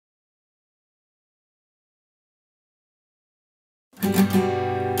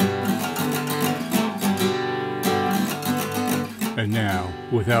And now,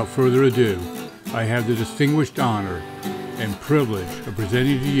 without further ado, I have the distinguished honor and privilege of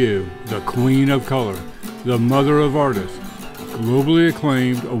presenting to you the Queen of Color, the Mother of Artists, globally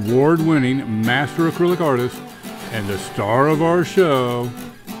acclaimed, award-winning master acrylic artist, and the star of our show,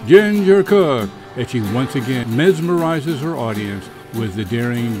 Ginger Cook, as she once again mesmerizes her audience with the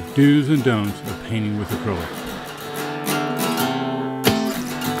daring do's and don'ts of painting with acrylic.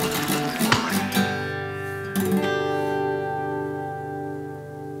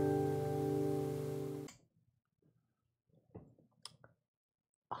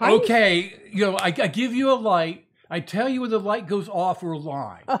 Okay, I give you a light. I tell you when the light goes off or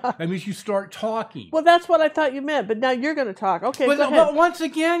live. That means you start talking. Well, that's what I thought you meant, but now you're going to talk. Okay, go ahead. But once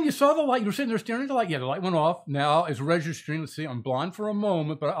again, you saw the light. You were sitting there staring at the light. Yeah, the light went off. Now it's registering. Let's see. I'm blind for a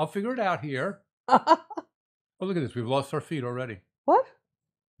moment, but I'll figure it out here. Oh, look at this. We've lost our feet already. What?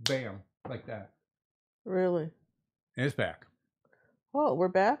 Bam. Like that. Really? And it's back. Oh, we're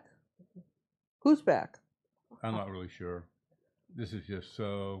back? Who's back? I'm not really sure. This is just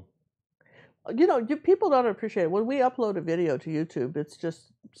so... people don't appreciate it. When we upload a video to YouTube, it's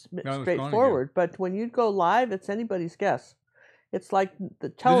just straightforward. But when you go live, it's anybody's guess. It's like the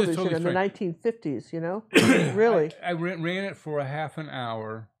television totally in the 1950s, Really. I ran it for a half an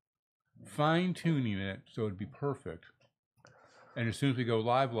hour, fine-tuning it so it'd be perfect. And as soon as we go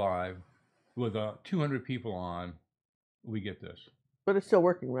live with 200 people on, we get this. But it's still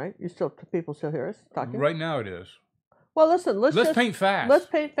working, right? People still hear us talking? Right now it is. Well, listen, let's paint fast. Let's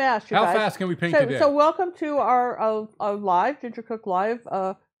paint fast, you guys. How fast can we paint today? So welcome to our live, Ginger Cook Live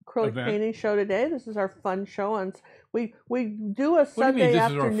acrylic painting show today. This is our fun show. We do a Sunday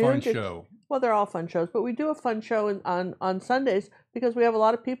afternoon. This is our fun show? Well, they're all fun shows, but we do a fun show on Sundays because we have a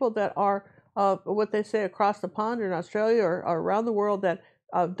lot of people that are, what they say, across the pond in Australia or around the world that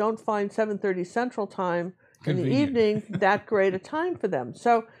don't find 7:30 Central Time in the evening that great a time for them.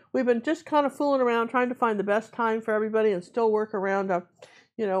 So we've been just kind of fooling around trying to find the best time for everybody and still work around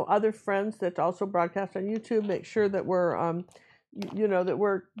other friends that also broadcast on YouTube, make sure that we're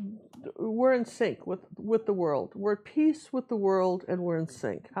that we're in sync with the world. We're at peace with the world and we're in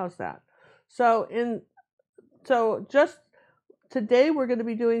sync. How's that? So just today we're going to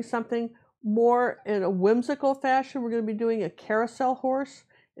be doing something more in a whimsical fashion. We're going to be doing a carousel horse.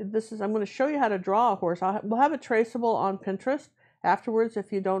 I'm going to show you how to draw a horse. We'll have it traceable on Pinterest afterwards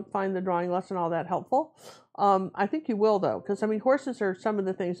if you don't find the drawing lesson all that helpful. I think you will, though, because, horses are some of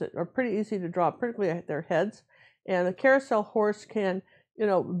the things that are pretty easy to draw, particularly their heads. And the carousel horse can,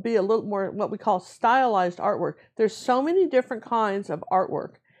 be a little more what we call stylized artwork. There's so many different kinds of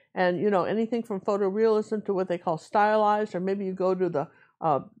artwork. And, anything from photorealism to what they call stylized, or maybe you go to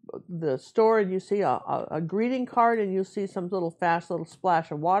the store and you see a greeting card and you see some little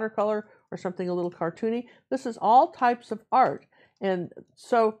splash of watercolor or something a little cartoony. This is all types of art. And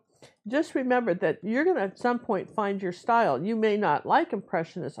so just remember that you're going to at some point find your style. You may not like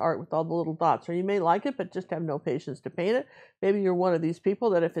Impressionist art with all the little dots, or you may like it but just have no patience to paint it. Maybe you're one of these people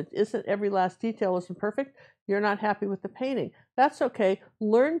that if it isn't, every last detail isn't perfect, you're not happy with the painting. That's okay.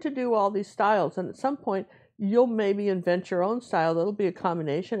 Learn to do all these styles, and at some point you'll maybe invent your own style that'll be a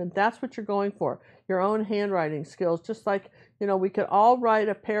combination, and that's what you're going for, your own handwriting skills. Just like, we could all write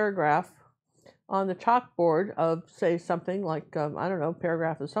a paragraph on the chalkboard of, say, something like,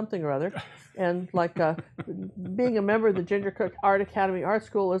 paragraph of something or other, and like being a member of the Ginger Cook Art Academy Art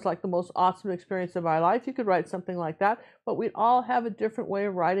School is like the most awesome experience of my life. You could write something like that, but we'd all have a different way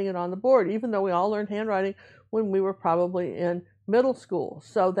of writing it on the board, even though we all learned handwriting when we were probably in middle school.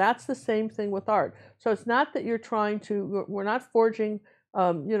 So that's the same thing with art. So it's not that we're not forging,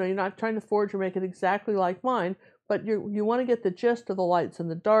 you're not trying to forge or make it exactly like mine, but you want to get the gist of the lights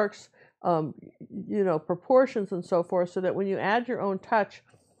and the darks, proportions and so forth, so that when you add your own touch,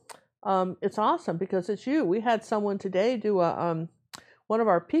 it's awesome because it's you. We had someone today do one of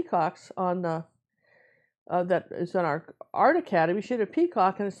our peacocks on that is in our art academy. She did a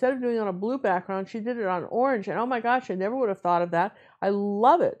peacock, and instead of doing it on a blue background, she did it on orange. And oh my gosh, I never would have thought of that. I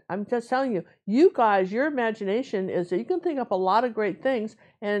love it. I'm just telling you, you guys, your imagination is that you can think up a lot of great things.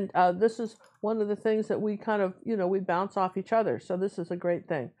 And this is one of the things that we kind of, we bounce off each other. So this is a great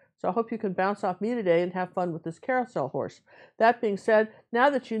thing. So I hope you can bounce off me today and have fun with this carousel horse. That being said, now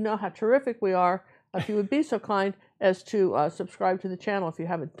that you know how terrific we are, if you would be so kind as to subscribe to the channel if you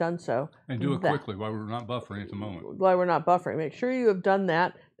haven't done so. And do it quickly while we're not buffering at the moment. While we're not buffering. Make sure you have done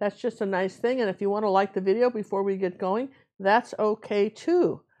that. That's just a nice thing. And if you want to like the video before we get going, that's okay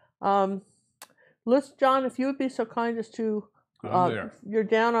too. John, if you would be so kind as to, I'm there. You're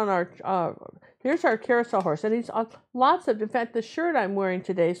down on our Here's our carousel horse, and he's lots of, in fact, the shirt I'm wearing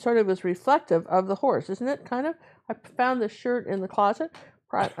today sort of is reflective of the horse, isn't it? Kind of. I found this shirt in the closet.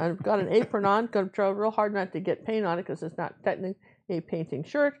 I've got an apron on. Going to try real hard not to get paint on it because it's not technically a painting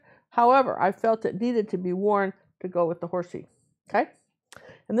shirt. However, I felt it needed to be worn to go with the horsey. Okay?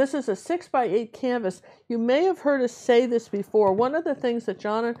 And this is a 6x8 canvas. You may have heard us say this before. One of the things that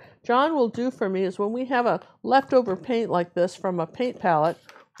John will do for me is when we have a leftover paint like this from a paint palette,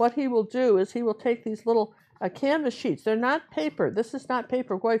 what he will do is he will take these little canvas sheets. They're not paper. This is not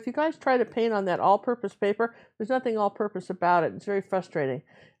paper. Boy, if you guys try to paint on that all-purpose paper, there's nothing all-purpose about it. It's very frustrating.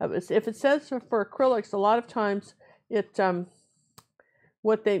 If it says for acrylics, a lot of times it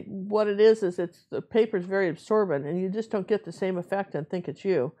what it is it's the paper is very absorbent, and you just don't get the same effect and think it's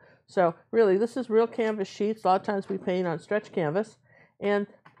you. So really, this is real canvas sheets. A lot of times we paint on stretch canvas, and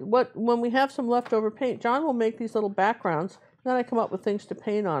when we have some leftover paint, John will make these little backgrounds. Then I come up with things to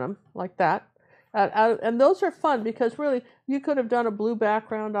paint on them like that. And those are fun because really you could have done a blue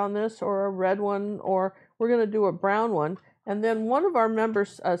background on this or a red one, or we're going to do a brown one. And then one of our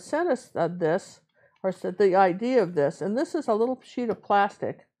members sent us this, or said the idea of this. And this is a little sheet of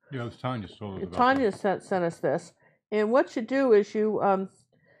plastic. Yeah, it was Tanya told us about Tanya sent us this. And what you do is you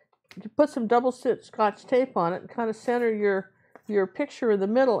put some double Scotch tape on it and kind of center your picture in the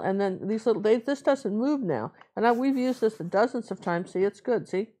middle, and then these little, this doesn't move now. And we've used this dozens of times. See, it's good.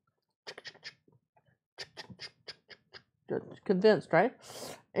 See? Convinced, right?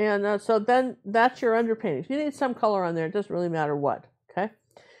 And so then that's your underpainting. If you need some color on there, it doesn't really matter what, okay?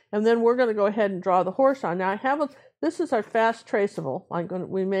 And then we're going to go ahead and draw the horse on. Now I have this is our fast traceable.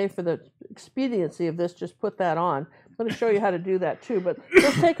 We may, for the expediency of this, just put that on. I'm going to show you how to do that too, but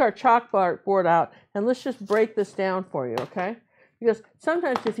let's take our chalkboard out and let's just break this down for you, okay? Because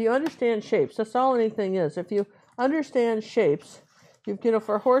sometimes if you understand shapes, that's all anything is. If you understand shapes,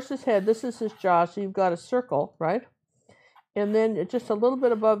 for a horse's head, this is his jaw, so you've got a circle, right? And then just a little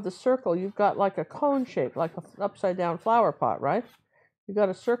bit above the circle, you've got like a cone shape, like an upside down flower pot, right? You've got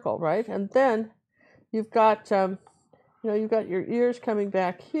a circle, right? And then you've got, you've got your ears coming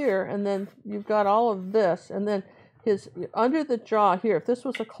back here, and then you've got all of this, and then under the jaw here, if this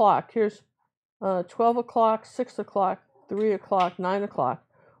was a clock, here's 12 o'clock, 6 o'clock, 3 o'clock, 9 o'clock,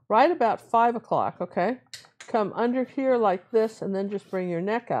 right about 5 o'clock, okay? Come under here like this, and then just bring your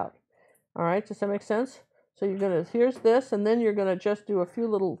neck out. All right, does that make sense? So here's this, and then you're going to just do a few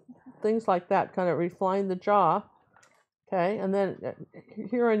little things like that, kind of refine the jaw, okay? And then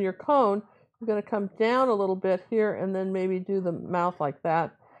here on your cone, you're going to come down a little bit here, and then maybe do the mouth like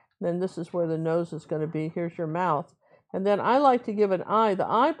that. Then this is where the nose is going to be. Here's your mouth. And then I like to give an eye. The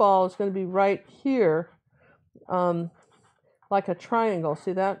eyeball is going to be right here, like a triangle.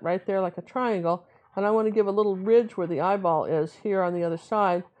 See that? Right there, like a triangle. And I want to give a little ridge where the eyeball is here on the other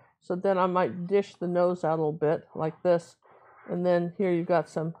side. So then I might dish the nose out a little bit like this. And then here you've got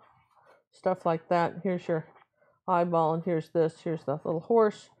some stuff like that. Here's your eyeball, and here's this. Here's the little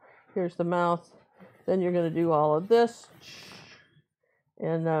horse. Here's the mouth. Then you're going to do all of this.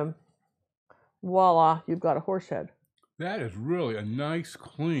 And voila, you've got a horse head. That is really a nice,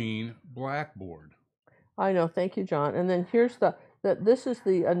 clean blackboard. I know. Thank you, John. And then here's this is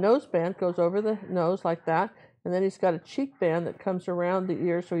the nose band, goes over the nose like that. And then he's got a cheek band that comes around the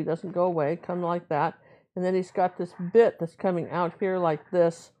ear so he doesn't go away, come like that. And then he's got this bit that's coming out here like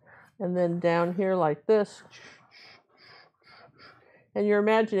this, and then down here like this. And your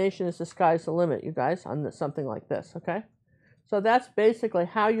imagination is the sky's the limit, you guys, on something like this, okay? So that's basically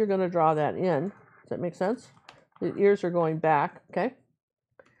how you're going to draw that in. Does that make sense? The ears are going back, okay?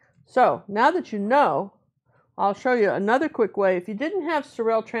 So now that you know, I'll show you another quick way. If you didn't have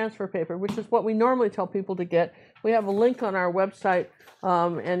Sorel transfer paper, which is what we normally tell people to get, we have a link on our website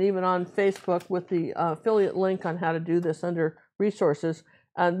and even on Facebook with the affiliate link on how to do this under resources.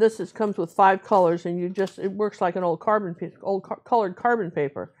 And this comes with 5 colors, and it works like an old colored carbon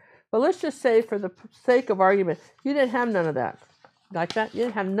paper. But let's just say, for the sake of argument, you didn't have none of that. Like that? You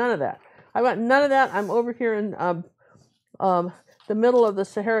didn't have none of that. I got none of that. I'm over here in the middle of the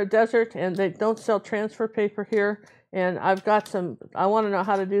Sahara Desert, and they don't sell transfer paper here. And I've got I want to know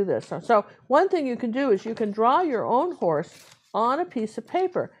how to do this. So one thing you can do is you can draw your own horse on a piece of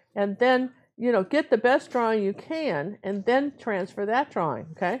paper, and then, get the best drawing you can, and then transfer that drawing,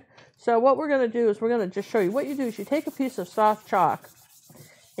 okay? So what we're going to do is we're going to just show you. What you do is you take a piece of soft chalk,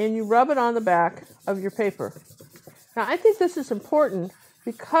 and you rub it on the back of your paper. Now, I think this is important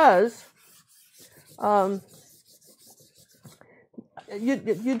because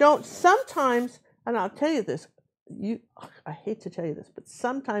you don't sometimes, and I'll tell you this, I hate to tell you this, but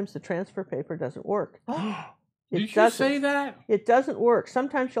sometimes the transfer paper doesn't work. Did you say that? It doesn't work.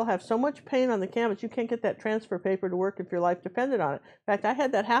 Sometimes you'll have so much paint on the canvas you can't get that transfer paper to work if your life depended on it. In fact, I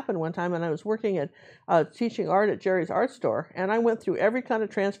had that happen one time when I was working at teaching art at Jerry's art store, and I went through every kind of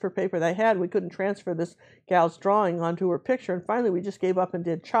transfer paper they had. We couldn't transfer this gal's drawing onto her picture, and finally we just gave up and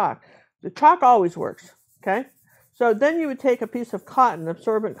did chalk. The chalk always works, okay? So then you would take a piece of cotton,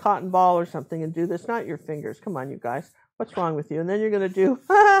 absorbent cotton ball or something, and do this. Not your fingers. Come on, you guys. What's wrong with you? And then you're going to do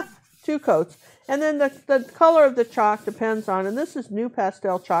 2 coats. And then the color of the chalk depends on, and this is new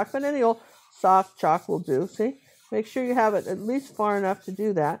pastel chalk, but any old soft chalk will do. See? Make sure you have it at least far enough to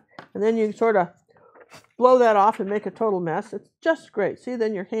do that. And then you sort of blow that off and make a total mess. It's just great. See,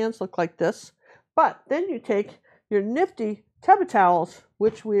 then your hands look like this. But then you take your nifty tub of towels,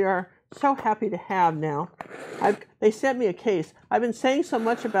 which we are so happy to have now. They sent me a case. I've been saying so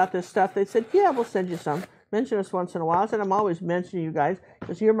much about this stuff. They said, yeah, we'll send you some. Mention us once in a while. I said, I'm always mentioning you guys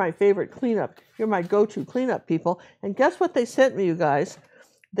because you're my favorite cleanup. You're my go-to cleanup people. And guess what they sent me, you guys?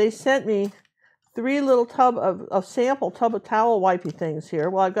 They sent me 3 little sample tub of towel wipey things here.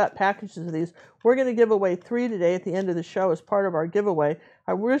 Well, I've got packages of these. We're going to give away 3 today at the end of the show as part of our giveaway.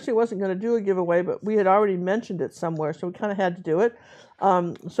 I originally wasn't going to do a giveaway, but we had already mentioned it somewhere, so we kind of had to do it.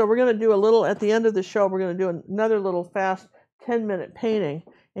 So we're going to do a little, at the end of the show, we're going to do another little fast 10-minute painting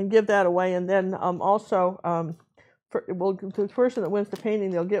and give that away. And then also, the person that wins the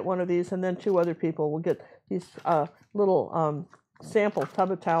painting, they'll get one of these, and then 2 other people will get these little sample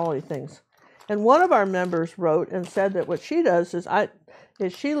tub of towel-y things. And one of our members wrote and said that what she does is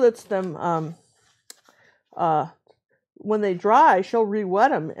she lets them, when they dry, she'll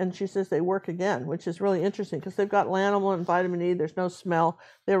re-wet them, and she says they work again, which is really interesting because they've got lanolin and vitamin E. There's no smell.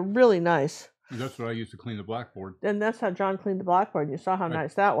 They're really nice. That's what I used to clean the blackboard. And that's how John cleaned the blackboard. You saw how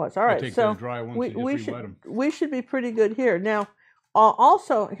nice that was. All right, so dry ones we should be pretty good here. Now,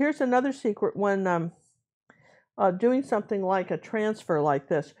 also, here's another secret when doing something like a transfer like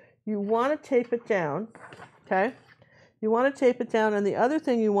this. You want to tape it down, okay? You want to tape it down, and the other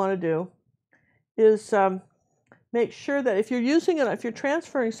thing you want to do is make sure that if you're using it, if you're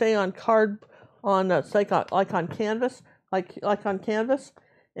transferring, say, on like on canvas, like on canvas,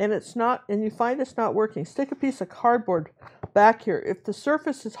 and it's not, and you find it's not working, stick a piece of cardboard back here. If the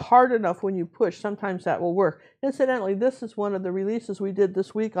surface is hard enough when you push, sometimes that will work. Incidentally, this is one of the releases we did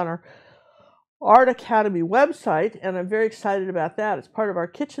this week on our Art Academy website, and I'm very excited about that. It's part of our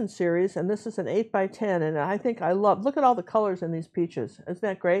kitchen series, and this is an 8x10, and I think I love, look at all the colors in these peaches. Isn't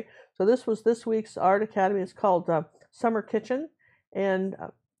that great? So this was this week's Art Academy. It's called Summer Kitchen, and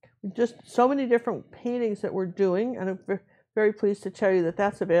just so many different paintings that we're doing, and I'm very pleased to tell you that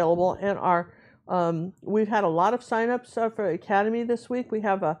that's available. And our we've had a lot of signups for Academy this week. We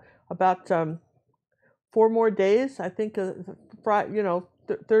have about 4 more days. I think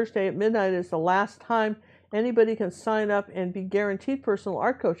Thursday at midnight is the last time anybody can sign up and be guaranteed personal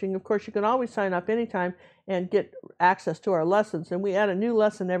art coaching. Of course, you can always sign up anytime and get access to our lessons. And we add a new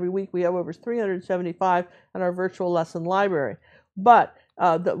lesson every week. We have over 375 in our virtual lesson library. But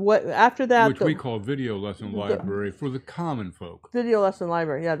after that, which we call video lesson library for the common folk. Video lesson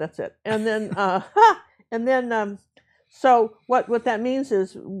library, yeah, that's it. And then, so what that means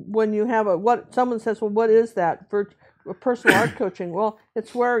is when you have someone says, well, what is that for personal art coaching? Well,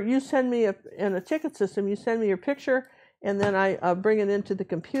 it's where you send me in a ticket system. You send me your picture, and then I bring it into the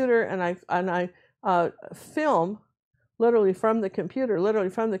computer, and I film literally from the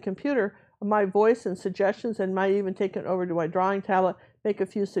computer, my voice and suggestions, and might even take it over to my drawing tablet, make a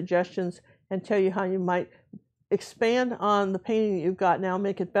few suggestions, and tell you how you might expand on the painting that you've got now,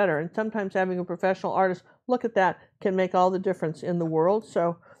 make it better. And sometimes having a professional artist look at that can make all the difference in the world.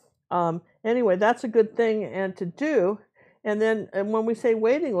 So anyway, that's a good thing and to do. And then when we say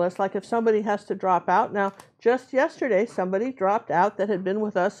waiting list, like if somebody has to drop out. Now, just yesterday, somebody dropped out that had been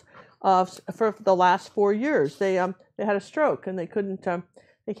with us for the last 4 years. They had a stroke and they couldn't.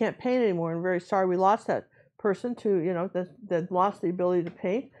 They can't paint anymore. I'm very sorry we lost that person to, that lost the ability to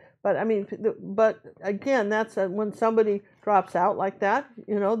paint. But I mean, but again, that's when somebody drops out like that,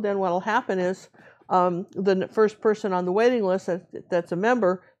 then what'll happen is the first person on the waiting list that's a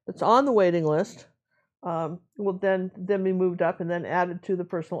member that's on the waiting list will then be moved up and then added to the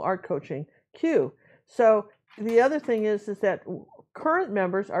personal art coaching queue. So the other thing is that current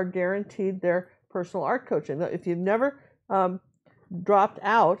members are guaranteed their personal art coaching. If you've never dropped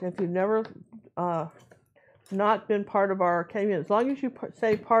out, if you've never not been part of our academy, as long as you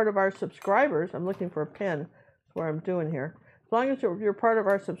say part of our subscribers, I'm looking for a pen, that's what I'm doing here. As long as you're part of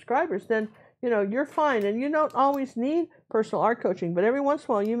our subscribers, then you're fine, and you don't always need personal art coaching. But every once in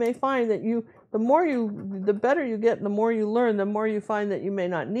a while, you may find that the better you get, and the more you learn, the more you find that you may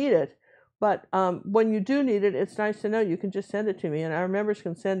not need it. But when you do need it, it's nice to know you can just send it to me. And our members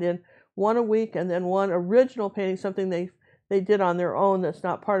can send in one a week and then one original painting, something they did on their own that's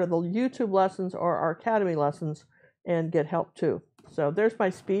not part of the YouTube lessons or our Academy lessons, and get help too. So there's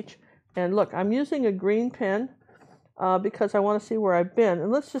my speech. And look, I'm using a green pen because I want to see where I've been.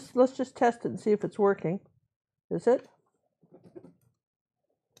 And let's just test it and see if it's working. Is it?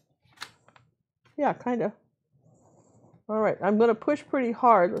 Yeah, kind of. All right, I'm going to push pretty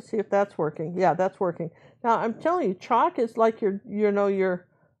hard. Let's see if that's working. Yeah, that's working. Now, I'm telling you, chalk is like your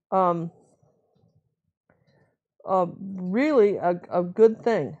really a good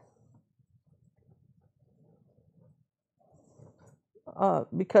thing.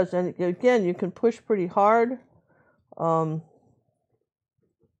 Because, and again, you can push pretty hard.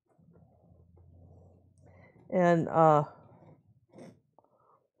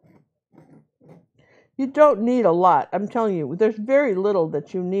 You don't need a lot. I'm telling you, there's very little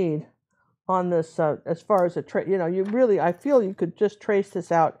that you need on this as far as you really, I feel you could just trace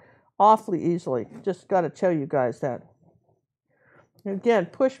this out awfully easily. Just got to tell you guys that. And again,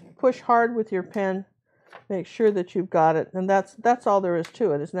 push hard with your pen. Make sure that you've got it, and that's all there is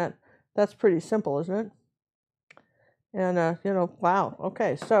to it, isn't it? That's pretty simple, isn't it? And wow.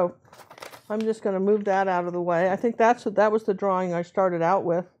 Okay, so I'm just going to move that out of the way. I think that was the drawing I started out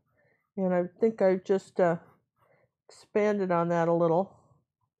with. And I think I just expanded on that a little.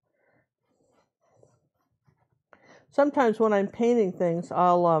 Sometimes when I'm painting things,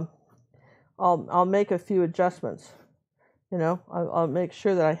 I'll make a few adjustments. I'll make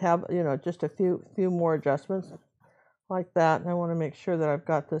sure that I have just a few more adjustments like that. And I want to make sure that I've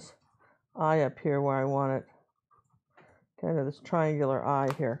got this eye up here where I want it. Kind of this triangular eye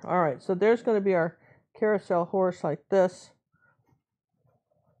here. All right, so there's going to be our carousel horse like this.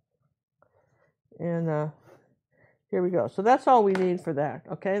 And here we go. So that's all we need for that.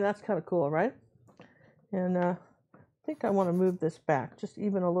 Okay, that's kind of cool, right? And I think I want to move this back just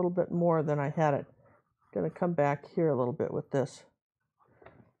even a little bit more than I had it. Going to come back here a little bit with this.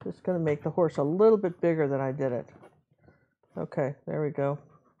 Just going to make the horse a little bit bigger than I did it. Okay, there we go.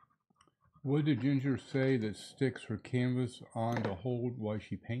 What did Ginger say that sticks her canvas on to hold while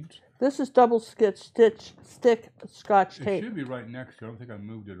she paints? This is double stick Scotch tape. It should be right next to it. I don't think I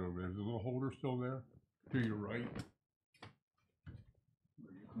moved it over there. Is the little holder still there? To your right?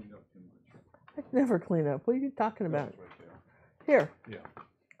 You cleaned up too much. I never clean up. What are you talking about? Right there. Here. Yeah.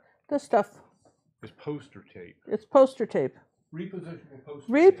 This stuff. It's poster tape. It's poster tape. Repositional poster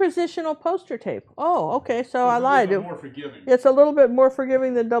tape. Repositional poster tape. Oh, okay. So I lied. It's a little bit more forgiving. It's a little bit more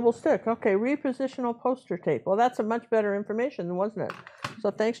forgiving than double stick. Okay, repositional poster tape. Well, that's a much better information, wasn't it?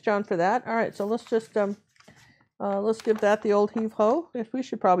 So thanks, John, for that. All right, so let's just let's give that the old heave ho. We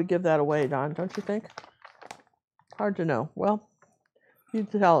should probably give that away, Don, don't you think? Hard to know. Well, you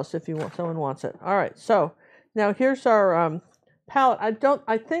tell us if someone wants it. All right. So now here's our palette.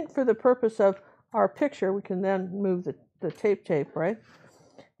 I think for the purpose of our picture, we can then move the tape, right?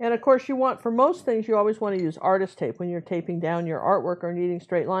 And of course, for most things, you always want to use artist tape when you're taping down your artwork or needing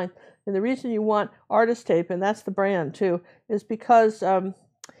straight lines. And the reason you want artist tape, and that's the brand too, is because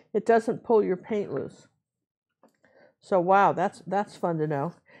it doesn't pull your paint loose. So wow, that's fun to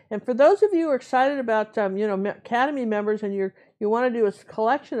know. And for those of you who are excited about Academy members and you want to do a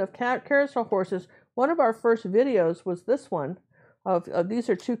collection of carousel horses, one of our first videos was this one. These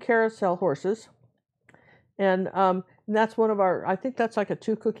are 2 carousel horses. And that's one of our, I think that's like a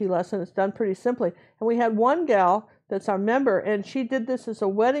 2-cookie lesson. It's done pretty simply. And we had one gal that's our member, and she did this as a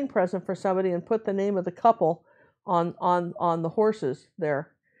wedding present for somebody and put the name of the couple on the horses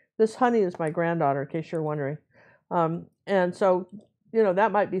there. This Honey is my granddaughter, in case you're wondering. And so,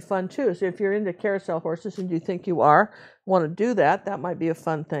 that might be fun too. So if you're into carousel horses and you think you want to do that, that might be a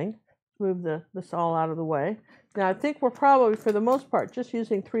fun thing. Move this all out of the way. Now, I think we're probably, for the most part, just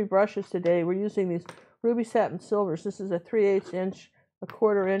using 3 brushes today. We're using these Ruby Satin Silvers. This is a 3/8 inch, a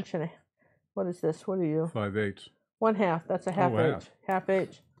 1/4 inch, and what is this? What are you? 5/8. 1/2. That's a half inch. Half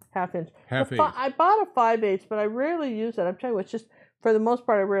inch. Half inch. I bought a 5/8, but I rarely use it. I'm telling you, it's just, for the most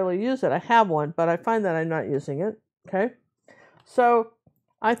part, I rarely use it. I have one, but I find that I'm not using it. Okay? So,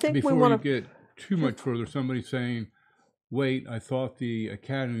 I think Before we want to get too much further, somebody saying, wait, I thought the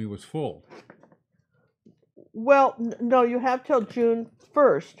Academy was full. Well, no, you have till June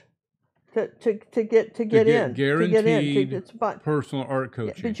 1st to get in. Guaranteed personal art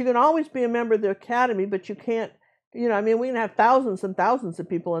coaching. Yeah, but you can always be a member of the Academy, but you can't, we can have thousands and thousands of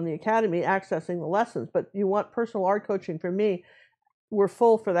people in the Academy accessing the lessons, but you want personal art coaching from me, we're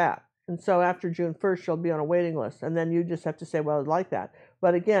full for that. And so after June 1st, you'll be on a waiting list, and then you just have to say, well, I'd like that.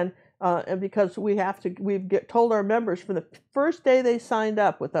 But again, and because told our members from the first day they signed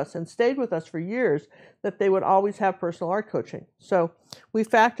up with us and stayed with us for years that they would always have personal art coaching. So we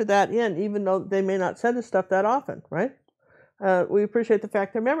factor that in, even though they may not send us stuff that often, right? We appreciate the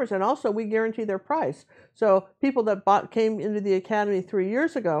fact they're members, and also we guarantee their price. So people that came into the Academy 3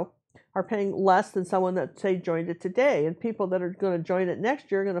 years ago are paying less than someone that, say, joined it today. And people that are going to join it next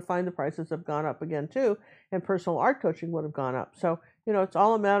year are going to find the prices have gone up again too, and personal art coaching would have gone up. So, it's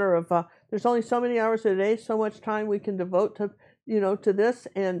all a matter of there's only so many hours a day, so much time we can devote to, to this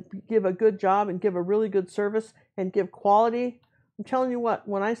and give a good job and give a really good service and give quality. I'm telling you what,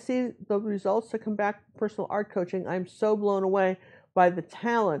 when I see the results that come back from personal art coaching, I'm so blown away by the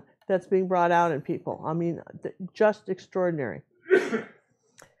talent that's being brought out in people. I mean, just extraordinary.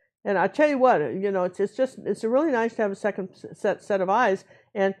 And I tell you what, it's really nice to have a second set of eyes.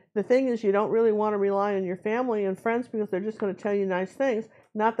 And the thing is, you don't really want to rely on your family and friends because they're just going to tell you nice things.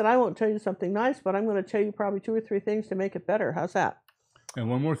 Not that I won't tell you something nice, but I'm going to tell you probably 2 or 3 things to make it better. How's that? And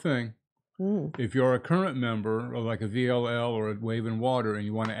one more thing. If you're a current member of like a VLL or a Wave and Water and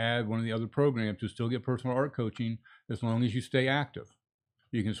you want to add one of the other programs to still get personal art coaching, as long as you stay active,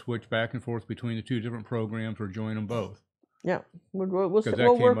 you can switch back and forth between the 2 different programs or join them both. Yeah, we'll work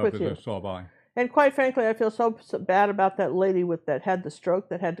with you. And quite frankly, I feel so bad about that lady that had the stroke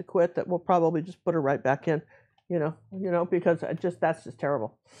that had to quit that we'll probably just put her right back in, because that's just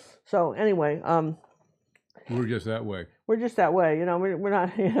terrible. So anyway, we're just that way. We're just that way, We're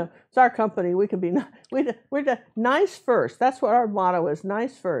not, it's our company. We can be, we're nice first. That's what our motto is: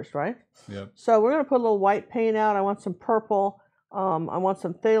 nice first, right? Yeah. So we're going to put a little white paint out. I want some purple. I want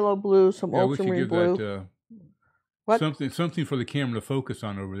some phthalo blue, some ultramarine blue. That, something for the camera to focus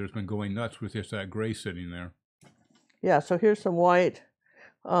on over there. It's been going nuts with just that gray sitting there. Yeah. So here's some white.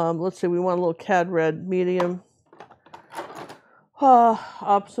 Let's see. We want a little cad red medium.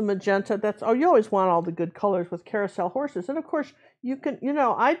 Up some magenta. You always want all the good colors with Carousel horses. And of course you can,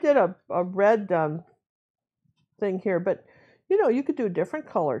 I did a red thing here, but you could do a different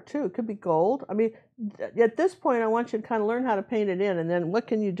color too. It could be gold. I mean, at this point I want you to kind of learn how to paint it in, and then what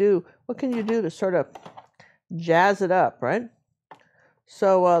can you do to sort of jazz it up, right?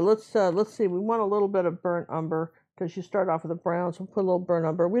 So let's see. We want a little bit of burnt umber because you start off with a brown, so we'll put a little burnt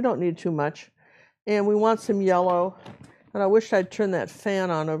umber. We don't need too much. And we want some yellow. And I wish I'd turn that fan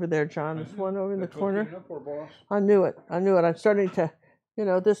on over there, John. This one over in the corner. I knew it. I'm starting to,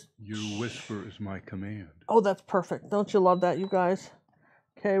 this. Your whisper is my command. Oh, that's perfect. Don't you love that, you guys?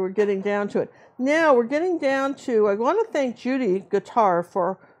 Okay, we're getting down to it. Now we're getting down to, I want to thank Judy Guitar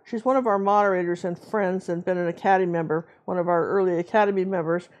she's one of our moderators and friends and been an Academy member, one of our early Academy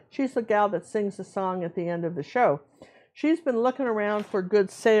members. She's the gal that sings the song at the end of the show. She's been looking around for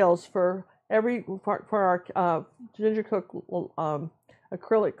good sales for our Ginger Cook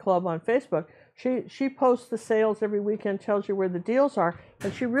Acrylic Club on Facebook. She posts the sales every weekend, tells you where the deals are,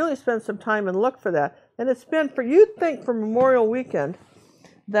 and she really spends some time and look for that. And it's been, you'd think for Memorial Weekend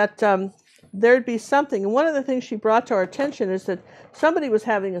that there'd be something. And one of the things she brought to our attention is that somebody was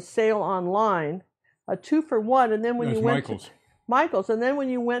having a sale online, a 2-for-1, and then when you went Michael's, and then when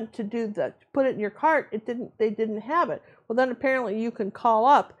you went to put it in your cart, they didn't have it. Well, then apparently you can call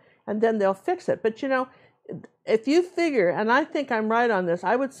up and then they'll fix it. But if you figure, and I think I'm right on this,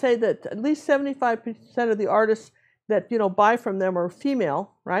 I would say that at least 75% of the artists that buy from them are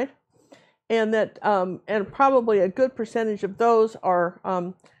female, right? And that and probably a good percentage of those are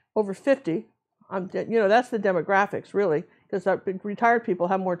over 50. That's the demographics really, because retired people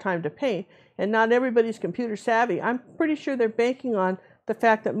have more time to paint, and not everybody's computer savvy. I'm pretty sure they're banking on the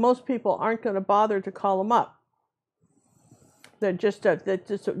fact that most people aren't going to bother to call them up. They're just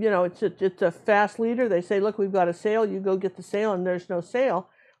it's a fast leader. They say, look, we've got a sale. You go get the sale, and there's no sale.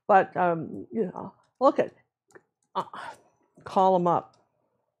 But look at call them up.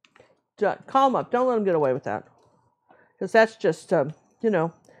 Call them up. Don't let them get away with that, because that's just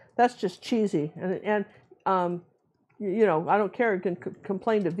that's just cheesy. And I don't care. You can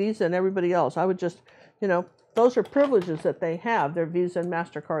complain to Visa and everybody else. I would just those are privileges that they have. Their Visa and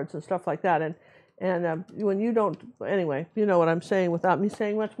MasterCards and stuff like that. And when you don't, anyway, you know what I'm saying without me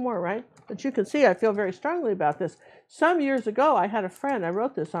saying much more, right? But you can see I feel very strongly about this. Some years ago, I had a friend, I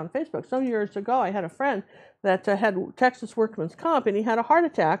wrote this on Facebook. Some years ago, I had a friend that had Texas Workman's Comp, and he had a heart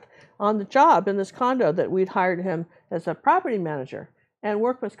attack on the job in this condo that we'd hired him as a property manager. And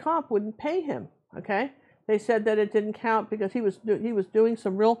Workman's Comp wouldn't pay him, okay? They said that it didn't count because he was doing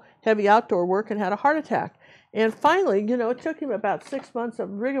some real heavy outdoor work and had a heart attack. And finally, it took him about 6 months of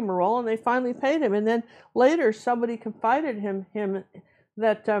rigmarole, and they finally paid him. And then later, somebody confided him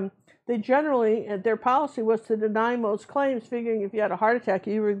that they generally, their policy was to deny most claims, figuring if you had a heart attack,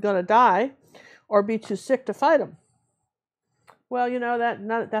 you were going to die or be too sick to fight them. Well,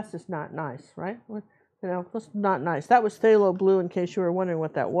 that's just not nice, right? That's not nice. That was phthalo blue, in case you were wondering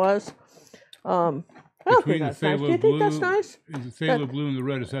what that was. I don't think that's nice. Do you think that's nice? Is the phthalo blue and the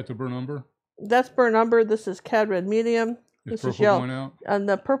red, is that the burnt umber? That's burnt umber. This is cad red medium. This is yellow. Going out? And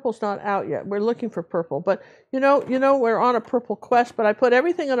the purple's not out yet. We're looking for purple. But, we're on a purple quest, but I put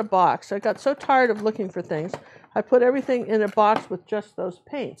everything in a box. I got so tired of looking for things. I put everything in a box with just those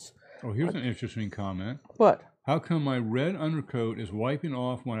paints. Oh, here's an interesting comment. What? How come my red undercoat is wiping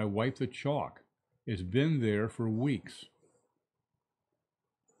off when I wipe the chalk? It's been there for weeks.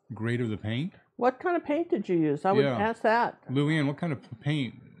 Grade of the paint? What kind of paint did you use? I would ask that. Luann, what kind of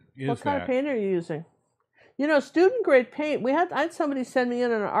paint is that? What kind of paint are you using? Student grade paint. I had somebody send me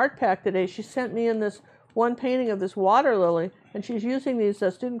in an art pack today. She sent me in this one painting of this water lily, and she's using these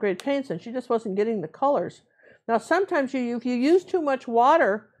student grade paints, and she just wasn't getting the colors. Now, sometimes if you use too much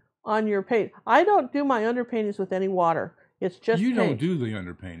water on your paint, I don't do my underpaintings with any water. It's just you paint. Don't do the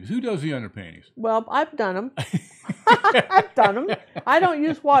underpaintings. Who does the underpaintings? Well, I've done them. I've done them. I don't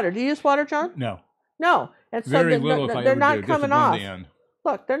use water. Do you use water, John? No. No. And so Very little if I they're ever not did. coming off.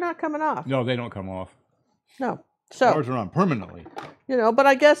 Look, they're not coming off. No, they don't come off. No. So ours are on permanently. But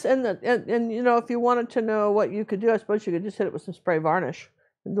I guess and if you wanted to know what you could do, I suppose you could just hit it with some spray varnish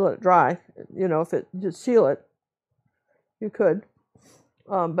and let it dry. If it just seal it, you could.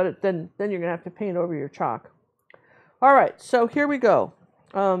 But then you're gonna have to paint over your chalk. All right, so here we go.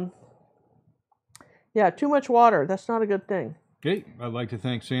 Too much water. That's not a good thing. Okay, I'd like to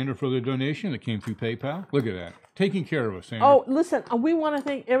thank Sandra for the donation that came through PayPal. Look at that. Taking care of us, Sandra. Oh, listen, we want to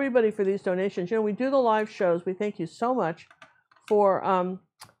thank everybody for these donations. We do the live shows. We thank you so much for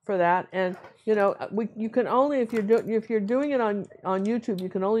that. And you can only, if you're doing it on YouTube, you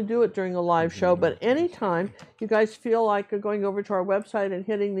can only do it during a live show. But anytime you guys feel like going over to our website and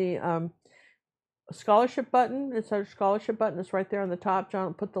hitting the scholarship button, it's our scholarship button. It's right there on the top. John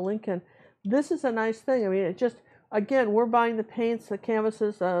will put the link in. This is a nice thing. I mean, it just, again, we're buying the paints, the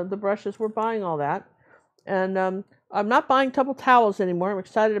canvases, the brushes. We're buying all that. And I'm not buying double towels anymore. I'm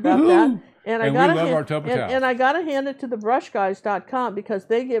excited about that. And we love our double towels. And I got to hand it to thebrushguys.com because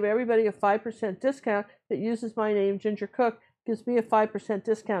they give everybody a 5% discount that uses my name, Ginger Cook. Gives me a 5%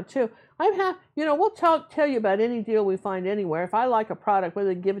 discount too. We'll tell you about any deal we find anywhere. If I like a product,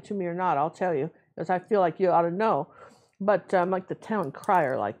 whether they give it to me or not, I'll tell you because I feel like you ought to know. But I'm like the town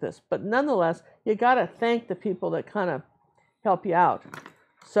crier like this. But nonetheless, you got to thank the people that kind of help you out.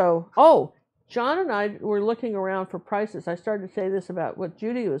 So, John and I were looking around for prices. I started to say this about what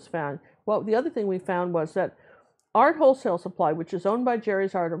Judy was found. Well, the other thing we found was that Art Wholesale Supply, which is owned by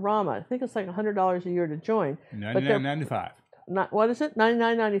Jerry's Artorama, I think it's like $100 a year to join. $99.95. What is it?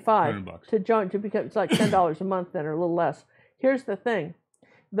 $99.95 to join to become. It's like $10 a month then, or a little less. Here's the thing: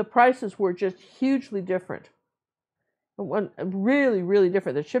 the prices were just hugely different. Really, really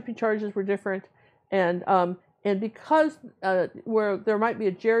different. The shipping charges were different, and because where there might be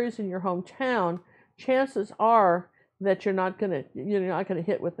a Jerry's in your hometown, chances are that you're not going to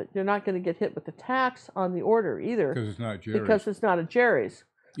hit with it. You're not going to get hit with the tax on the order either. Because it's not Jerry's. Because it's not a Jerry's.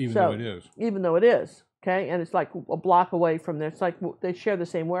 Even though it is. Even though it is. Okay, and it's like a block away from there. It's like they share the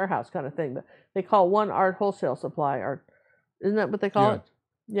same warehouse kind of thing. But they call one Art Wholesale Supply. Isn't that what they call it?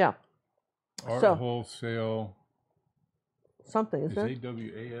 Yeah. Art Wholesale. Something, isn't it?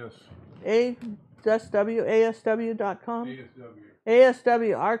 ASW.com?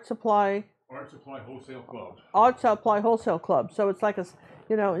 ASW, Art Supply. Art Supply Wholesale Club. Art Supply Wholesale Club. So it's like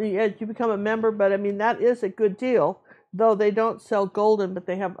you become a member, but I mean, that is a good deal. Though they don't sell golden, but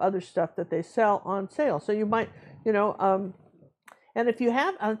they have other stuff that they sell on sale. So you might, and if you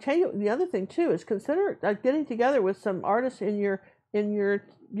have, I'll tell you the other thing too is consider getting together with some artists in your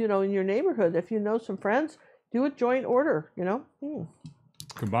neighborhood. If you know some friends, do a joint order.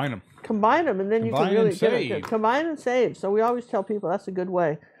 Combine them, and then you can really combine and save. So we always tell people that's a good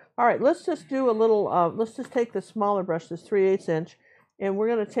way. All right, let's just do a little. Let's just take the smaller brush, this 3/8 inch, and we're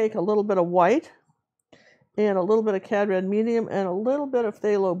going to take a little bit of white. And a little bit of cad red medium and a little bit of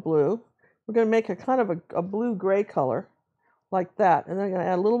phthalo blue. We're going to make a kind of a blue-gray color like that. And then I'm going to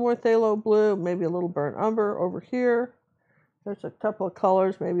add a little more phthalo blue, maybe a little burnt umber over here. There's a couple of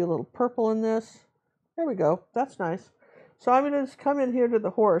colors, maybe a little purple in this. There we go. That's nice. So I'm going to just come in here to the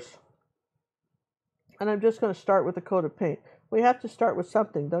horse. And I'm just going to start with a coat of paint. We have to start with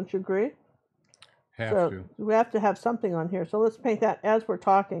something, don't you agree? We have to have something on here. So let's paint that as we're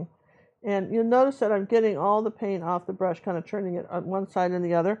talking. And you'll notice that I'm getting all the paint off the brush, kind of turning it on one side and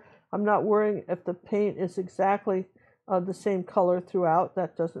the other. I'm not worrying if the paint is exactly the same color throughout.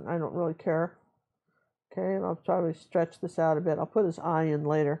 That doesn't, I don't really care. Okay, and I'll probably stretch this out a bit. I'll put his eye in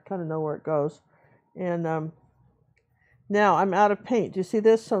later, kind of know where it goes. And now I'm out of paint. Do you see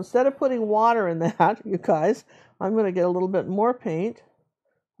this? So instead of putting water in that, you guys, I'm going to get a little bit more paint,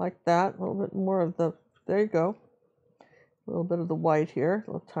 like that. A little bit more of the, there you go. A little bit of the white here,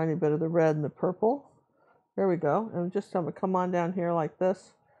 a little tiny bit of the red and the purple. There we go. And just I'm going to come on down here like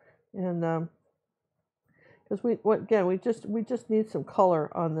this. And because we just need some color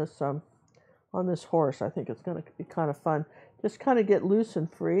on this horse. I think it's going to be kind of fun. Just kind of get loose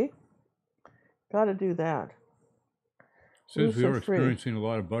and free. Got to do that. Since we are experiencing a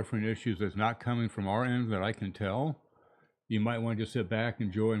lot of buffering issues that's not coming from our end that I can tell, you might want to just sit back,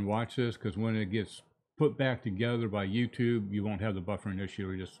 enjoy, and watch this, because when it gets put back together by YouTube, you won't have the buffering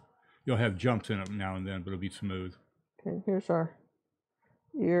issue. You'll have jumps in it now and then, but it'll be smooth. Okay, here's our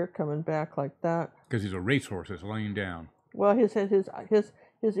ear coming back like that. Because he's a racehorse that's laying down. Well, his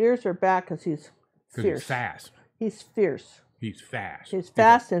ears are back because he's fierce. Because he's fast. He's fierce. He's fast. He's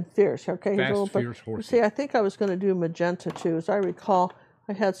fast and fierce. Okay, fast, he's a little fierce horse. See, I think I was going to do magenta too. As I recall,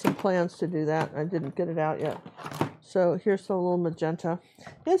 I had some plans to do that. I didn't get it out yet. So here's a little magenta.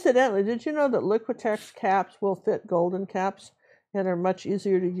 Incidentally, did you know that Liquitex caps will fit golden caps and are much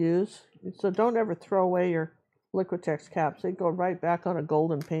easier to use? So don't ever throw away your Liquitex caps. They go right back on a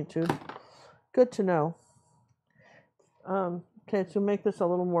golden paint tube. Good to know. Okay, so make this a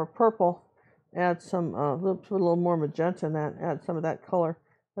little more purple. Add some, put a little more magenta in that. Add some of that color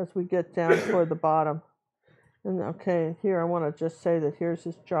as we get down toward the bottom. And okay, here I want to just say that here's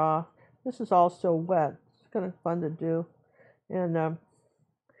his jaw. This is all still wet. It's kind of fun to do. And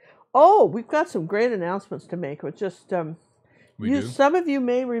oh, we've got some great announcements to make. With just some of you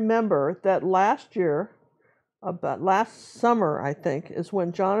may remember that last year, about last summer, I think, is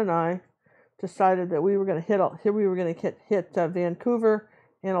when John and I decided that we were going to hit Vancouver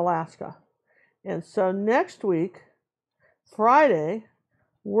and Alaska. And so next week, Friday,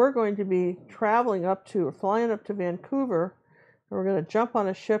 we're going to be flying up to Vancouver, and we're going to jump on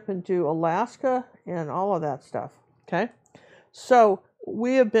a ship and do Alaska and all of that stuff. Okay? So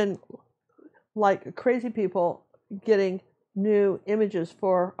we have been, like crazy people, getting new images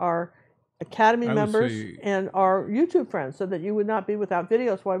for our Academy members and our YouTube friends, so that you would not be without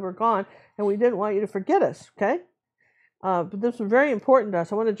videos while we're gone, and we didn't want you to forget us, okay? But this was very important to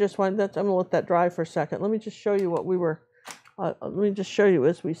us. I'm going to let that dry for a second. Let me just show you what we were, let me just show you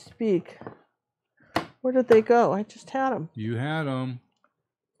as we speak. Where did they go? I just had them. You had them.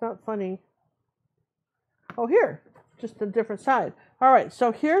 It's not funny. Oh, here, just a different side. All right,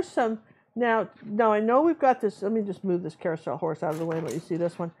 so here's some, now I know we've got this, let me just move this carousel horse out of the way and let you see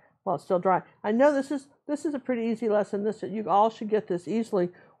this one while it's still dry. I know this is a pretty easy lesson. You all should get this easily.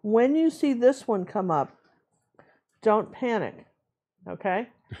 When you see this one come up, don't panic, okay?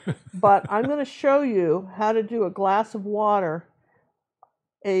 But I'm going to show you how to do a glass of water,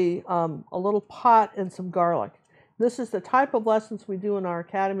 a little pot, and some garlic. This is the type of lessons we do in our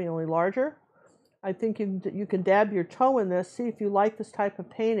academy, only larger. I think you can dab your toe in this, see if you like this type of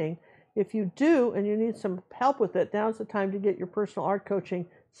painting. If you do and you need some help with it, now's the time to get your personal art coaching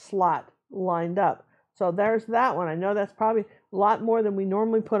slot lined up. So there's that one. I know that's probably a lot more than we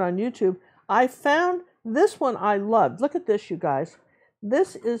normally put on YouTube. I found this one I loved. Look at this, you guys.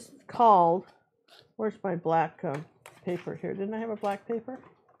 This is called, where's my black paper here? Didn't I have a black paper?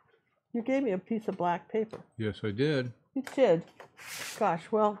 You gave me a piece of black paper. Yes, I did. You did. Gosh,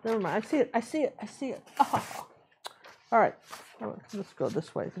 well, never mind. I see it. Oh. All right, let's go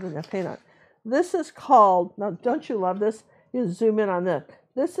this way. Paint on. This is called, now don't you love this? You zoom in on this.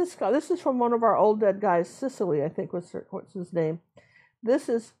 This is from one of our old dead guys, Sicily, I think what's his name.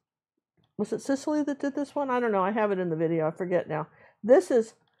 Was it Sicily that did this one? I don't know. I have it in the video. I forget now. This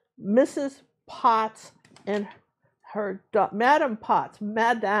is Mrs. Potts and her dog, Madame Potts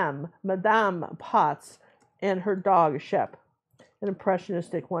and her dog, Shep. An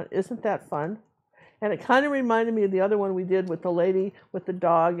impressionistic one. Isn't that fun? And it kind of reminded me of the other one we did with the lady with the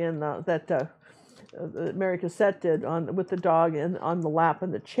dog and that Mary Cassette did with the dog and on the lap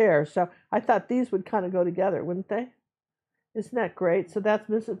and the chair. So I thought these would kind of go together, wouldn't they? Isn't that great? So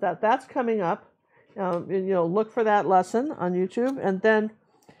that's coming up. Look for that lesson on YouTube. And then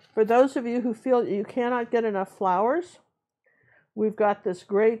for those of you who feel you cannot get enough flowers, we've got this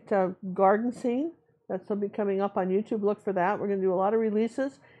great garden scene that's going to be coming up on YouTube. Look for that. We're going to do a lot of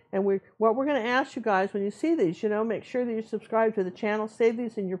releases. And what we're going to ask you guys when you see these, make sure that you subscribe to the channel, save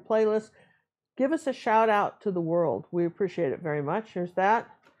these in your playlist, give us a shout out to the world. We appreciate it very much. Here's that.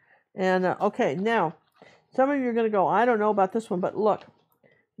 And okay, now some of you are going to go, I don't know about this one, but look,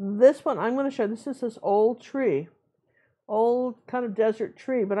 this one I'm going to show. This is this old tree old kind of desert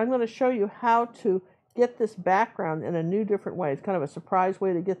tree, but I'm going to show you how to get this background in a new different way. It's kind of a surprise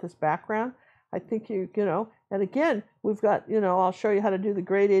way to get this background. I think you know, and again, we've got, you know, I'll show you how to do the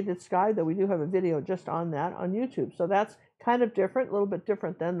gradated sky, though we do have a video just on that on YouTube. So that's kind of different, a little bit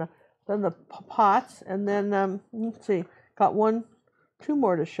different than the pots. And then, let's see, got two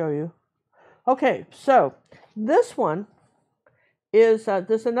more to show you. Okay, so this one is,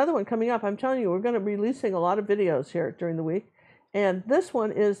 there's another one coming up. I'm telling you, we're going to be releasing a lot of videos here during the week. And this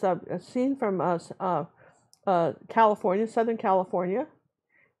one is a scene from California, Southern California.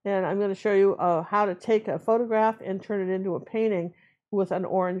 And I'm going to show you how to take a photograph and turn it into a painting with an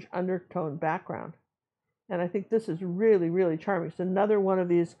orange undertone background. And I think this is really, really charming. It's another one of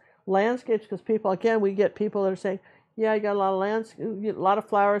these landscapes, because people, again, we get people that are saying, yeah, you got a lot of landscape, a lot of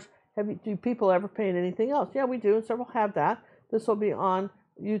flowers. Do people ever paint anything else? Yeah, we do, and several have that. This will be on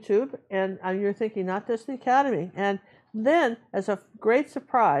YouTube, and you're thinking, not just the Academy. And then, as a great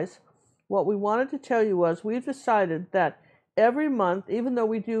surprise, what we wanted to tell you was we've decided that every month, even though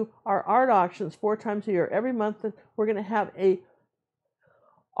we do our art auctions 4 times a year, every month we're going to have a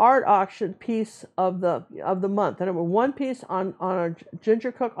art auction piece of the month. And one piece on our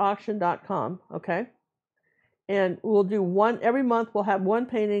gingercookauction.com, okay? And we'll do one every month. We'll have one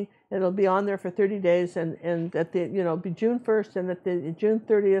painting, and it'll be on there for 30 days. And at the, you know, be June 1st, and at the June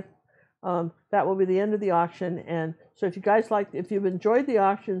 30th, that will be the end of the auction. And so if you guys if you've enjoyed the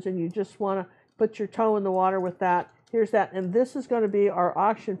auctions and you just want to put your toe in the water with that, here's that. And this is going to be our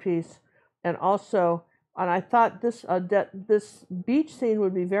auction piece. And also, and I thought this this beach scene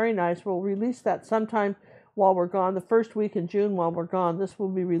would be very nice. We'll release that sometime while we're gone, the first week in June while we're gone. This will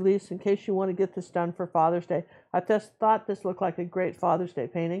be released in case you want to get this done for Father's Day. I just thought this looked like a great Father's Day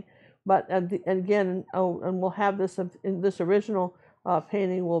painting. But and again, and we'll have this in this original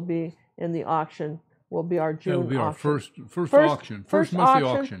painting will be in the auction. Will be our June. That will be auction. our first auction, first monthly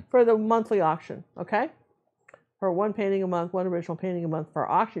auction for the monthly auction. Okay, for one painting a month, one original painting a month for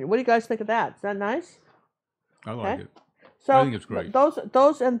auction. What do you guys think of that? Is that nice? I like it. So I think it's great.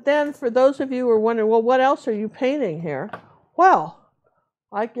 Those, and then for those of you who are wondering, well, what else are you painting here? Well,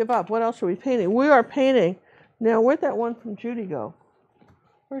 I give up. What else are we painting? We are painting. Now, where'd that one from Judy go?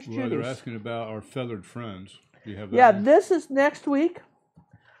 Where's Judy? Well, they're asking about our feathered friends. Do you have that? Yeah, one? This is next week.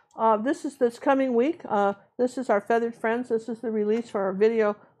 This is this coming week. This is our feathered friends. This is the release for our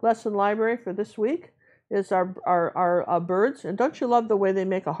video lesson library for this week. Is our birds. And don't you love the way they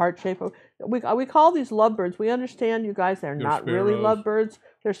make a heart shape? We call these lovebirds. We understand, you guys, they're not really lovebirds.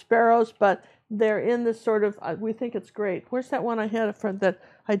 They're sparrows, but they're in this sort of, we think it's great. Where's that one I had a friend that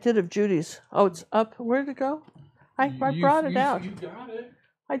I did of Judy's? Oh, it's up. Where did it go? I brought it out. You got it.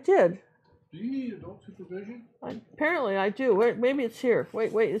 I did. Do you need adult supervision? Apparently I do. Wait, maybe it's here.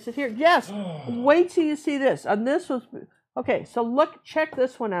 Wait, is it here? Yes. Wait till you see this. And this was, okay, so check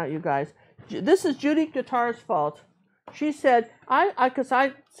this one out, you guys. This is Judy Guitar's fault. She said, because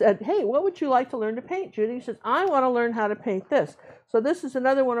I said, hey, what would you like to learn to paint, Judy? She says, I want to learn how to paint this. So this is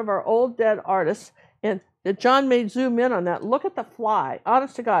another one of our old dead artists. And John may zoom in on that. Look at the fly.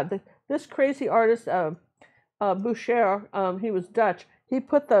 Honest to God. This crazy artist, Boucher, he was Dutch. He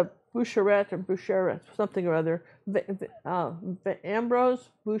put the Boucheret, something or other, Ambrose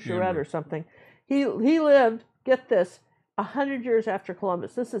Boucheret or something. He lived, get this, 100 years after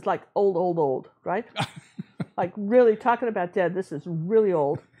Columbus. This is like old, right? Like really talking about dead. This is really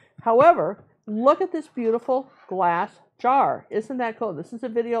old. However, look at this beautiful glass jar. Isn't that cool? This is a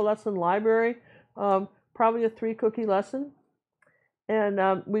video lesson library, probably a 3-cookie lesson.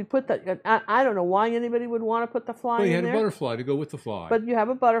 And we put that. I don't know why anybody would want to put the fly in there. Well, you had a butterfly to go with the fly. But you have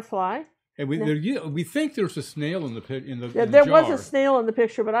a butterfly. And we think there's a snail in the jar. There was a snail in the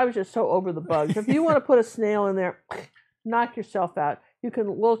picture, but I was just so over the bugs. If you want to put a snail in there, knock yourself out.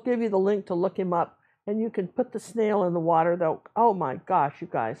 We'll give you the link to look him up, and you can put the snail in the water. Though, oh my gosh, you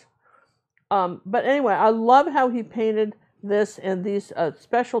guys! But anyway, I love how he painted this and these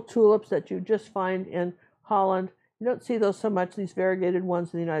special tulips that you just find in Holland. You don't see those so much, these variegated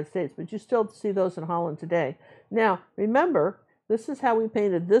ones in the United States, but you still see those in Holland today. Now, remember, this is how we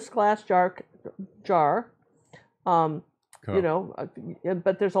painted this glass jar. You know,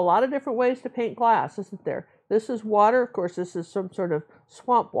 but there's a lot of different ways to paint glass, isn't there? This is water. Of course, this is some sort of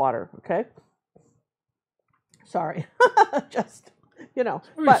swamp water, okay? Sorry. Just, you know.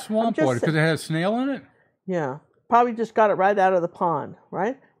 But swamp water, because it has snail in it? Yeah. Probably just got it right out of the pond,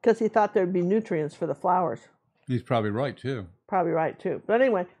 right? Because he thought there'd be nutrients for the flowers. He's probably right, too. Probably right, too. But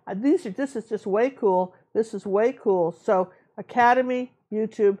anyway, this is just way cool. This is way cool. So, Academy,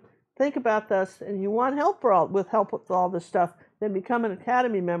 YouTube, think about this. And you want help with all this stuff, then become an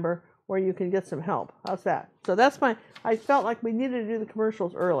Academy member. where you can get some help. How's that? So that's I felt like we needed to do the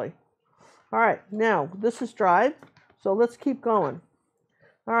commercials early. All right, now this is dried, so let's keep going.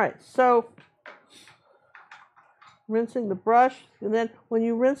 All right, so rinsing the brush, and then when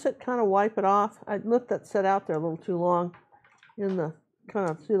you rinse it, kind of wipe it off. I let that sit out there a little too long in the kind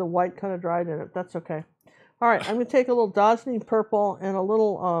of, see the white kind of dried in it. That's okay. All right, I'm going to take a little Dazzling Purple and a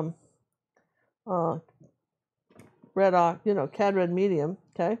little red, Cad Red Medium,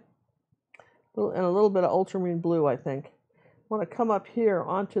 okay? And a little bit of Ultramarine Blue, I think. I want to come up here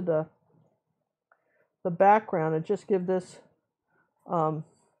onto the background and just give this,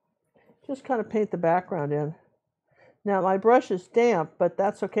 just kind of paint the background in. Now my brush is damp, but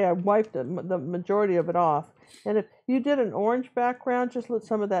that's okay. I wiped the majority of it off. And if you did an orange background, just let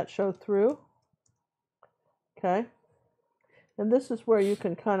some of that show through. Okay. And this is where you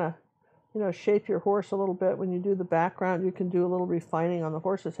can kind of, shape your horse a little bit. When you do the background, you can do a little refining on the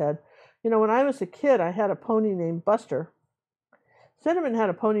horse's head. When I was a kid, I had a pony named Buster. Cinnamon had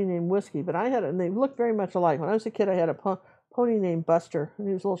a pony named Whiskey, but and they looked very much alike. When I was a kid, I had a pony named Buster, and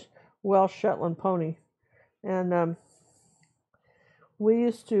he was a little Welsh Shetland pony. And we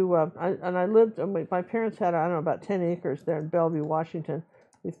used to, I lived, my parents had, I don't know, about 10 acres there in Bellevue, Washington,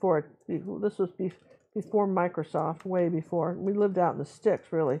 this was before Microsoft, way before. We lived out in the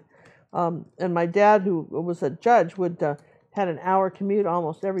sticks, really. And my dad, who was a judge, had an hour commute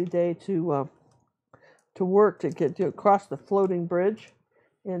almost every day to work to cross the floating bridge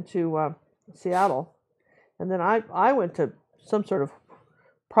into Seattle. And then I went to some sort of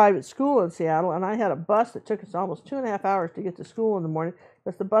private school in Seattle, and I had a bus that took us almost 2.5 hours to get to school in the morning,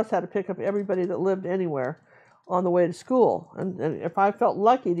 because the bus had to pick up everybody that lived anywhere on the way to school. And if I felt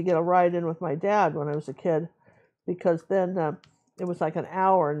lucky to get a ride in with my dad when I was a kid, because then it was like an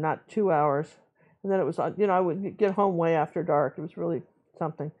hour and not 2 hours. And then it was, I would get home way after dark. It was really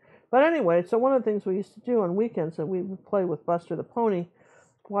something. But anyway, so one of the things we used to do on weekends, and we would play with Buster the Pony,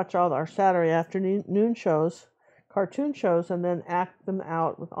 watch all our Saturday afternoon shows, cartoon shows, and then act them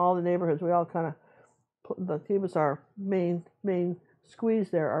out with all the neighborhoods. We all kind of, he was our main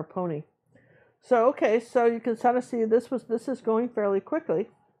squeeze there, our pony. So, okay, so you can kind of see this is going fairly quickly,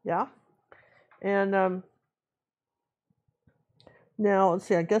 yeah? And now, let's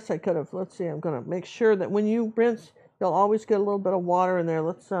see, I guess I could have, let's see, I'm going to make sure that when you rinse, you'll always get a little bit of water in there.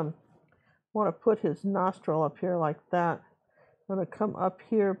 Let's, want to put his nostril up here like that. I'm going to come up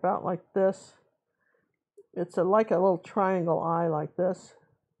here about like this. It's like a little triangle eye like this.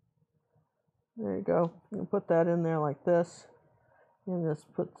 There you go. You can put that in there like this. And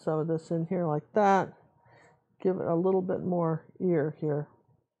just put some of this in here like that. Give it a little bit more ear here.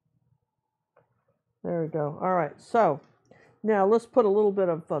 There we go. All right, so now let's put a little bit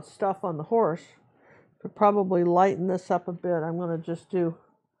of stuff on the horse to probably lighten this up a bit. I'm going to just do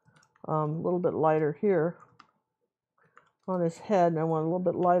a little bit lighter here on his head, and I want a little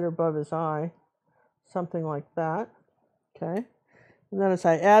bit lighter above his eye, something like that. Okay. And then as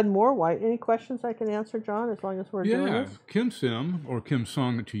I add more white, any questions I can answer, John, as long as we're doing this? Yeah, Kim Sim, or Kim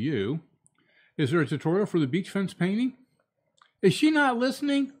Song to you, is there a tutorial for the beach fence painting? Is she not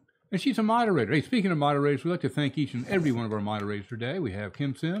listening? And she's a moderator. Hey, speaking of moderators, we'd like to thank each and every one of our moderators today. We have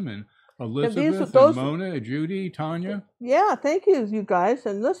Kim Sim and Elizabeth, and Mona, Judy, Tanya. Yeah, thank you guys.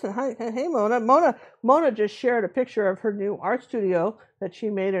 And listen, hey, Mona. Mona just shared a picture of her new art studio that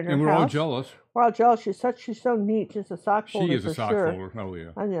she made in her house. And we're all jealous. We're all jealous. She's so neat. She's a sock folder. She is a sock folder. Oh yeah.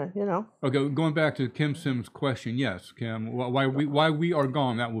 And yeah, Okay, going back to Kim Sim's question. Yes, Kim. Why we are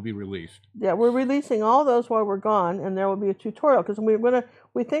gone? That will be released. Yeah, we're releasing all those while we're gone, and there will be a tutorial because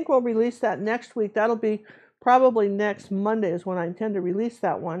we think we'll release that next week. That'll be probably next Monday is when I intend to release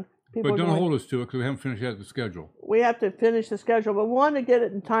that one. But don't hold us to it because we haven't finished yet the schedule. We have to finish the schedule, but we want to get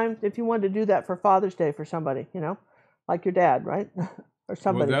it in time if you wanted to do that for Father's Day for somebody, like your dad, right? Or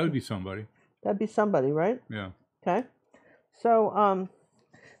somebody. Well, that would be somebody. That'd be somebody, right? Yeah. Okay. So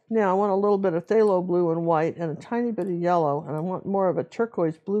now I want a little bit of phthalo blue and white and a tiny bit of yellow, and I want more of a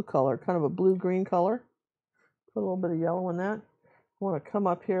turquoise blue color, kind of a blue-green color. Put a little bit of yellow in that. I want to come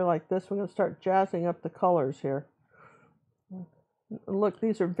up here like this. We're going to start jazzing up the colors here. Look,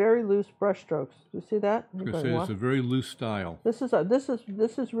 these are very loose brush strokes. Do you see that? It's a very loose style. This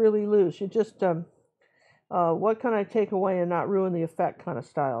is really loose. You just what can I take away and not ruin the effect kind of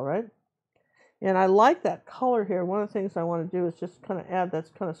style, right? And I like that color here. One of the things I want to do is just kind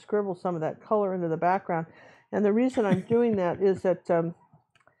of scribble some of that color into the background. And the reason I'm doing that is that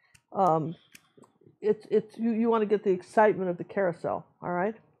you want to get the excitement of the carousel. All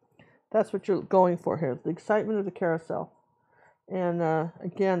right, that's what you're going for here. The excitement of the carousel. And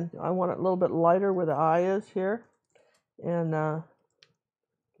again, I want it a little bit lighter where the eye is here. And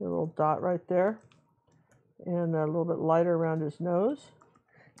A little dot right there. And a little bit lighter around his nose.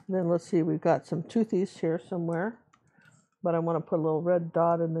 And then let's see, we've got some toothies here somewhere. But I want to put a little red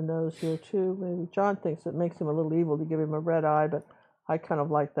dot in the nose here too. Maybe John thinks it makes him a little evil to give him a red eye, but I kind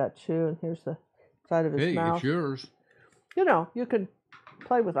of like that too. And here's the side of his mouth. Hey, it's yours. You know, you can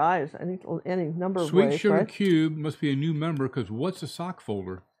play with eyes any number of ways, Sweet Sugar right? Cube must be a new member, because what's a sock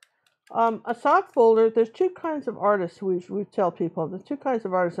folder? A sock folder, there's two kinds of artists we tell people. There's two kinds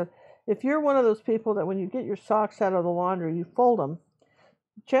of artists. If you're one of those people that when you get your socks out of the laundry, you fold them,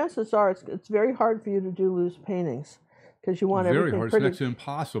 chances are it's very hard for you to do loose paintings because you want everything very hard. pretty. It's next to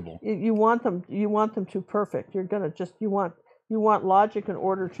impossible. You want them too perfect. You're gonna you want logic and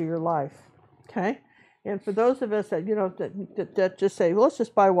order to your life. Okay. And for those of us that, you know, that just say, well, let's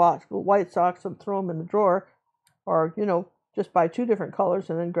just buy white socks and throw them in the drawer, or, you know, just buy 2 different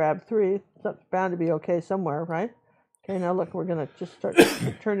colors and then grab 3, it's bound to be okay somewhere, right? Okay, now look, we're going to just start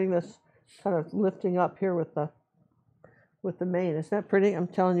turning this, kind of lifting up here with the mane. Isn't that pretty? I'm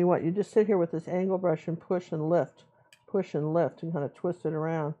telling you what, you just sit here with this angle brush and push and lift, and kind of twist it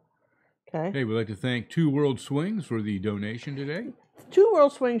around. Okay. Hey, we'd like to thank Two World Swings for the donation today. Two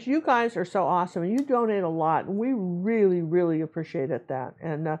World Swings, you guys are so awesome, and you donate a lot, and we really, really appreciate that.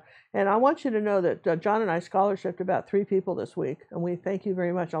 And I want you to know that John and I scholarshiped about 3 people this week, and we thank you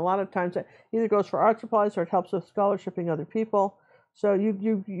very much. A lot of times it either goes for art supplies or it helps with scholarshiping other people. So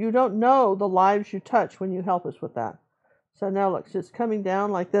you don't know the lives you touch when you help us with that. So now look, it's coming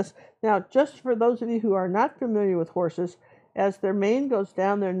down like this. Now, just for those of you who are not familiar with horses, as their mane goes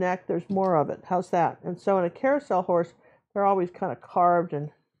down their neck, there's more of it. How's that? And so in a carousel horse, they're always kind of carved,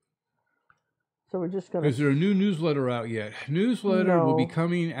 and so we're just going to... Is there a new newsletter out yet? Newsletter will be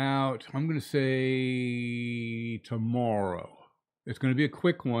coming out, I'm going to say tomorrow. It's going to be a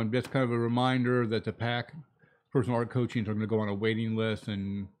quick one. That's kind of a reminder that the PAC personal art coaching are going to go on a waiting list,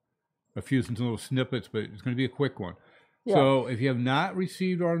 and a few some little snippets, but it's going to be a quick one. Yeah. So if you have not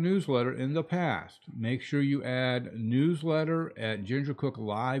received our newsletter in the past, make sure you add newsletter at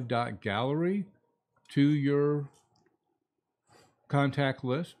gingercooklive.gallery to your contact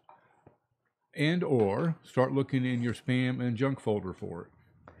list, and or start looking in your spam and junk folder for it.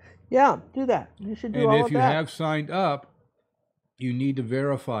 Yeah, do that. You should do all of that. And if you have signed up, you need to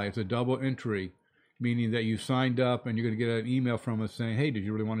verify. It's a double entry, meaning that you signed up and you're going to get an email from us saying, hey, did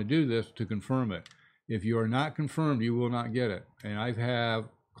you really want to do this, to confirm it. If you are not confirmed, you will not get it. And I have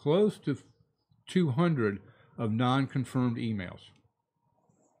close to 200 of non-confirmed emails.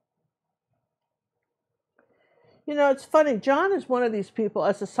 You know, it's funny. John is one of these people,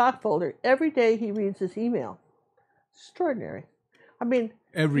 as a sock folder, every day he reads his email. Extraordinary. I mean,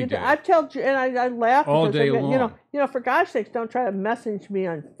 every day. I tell, and I laugh all because day long. You know, for gosh sakes, don't try to message me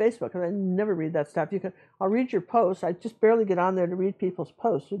on Facebook, because I never read that stuff. I'll read your posts. I just barely get on there to read people's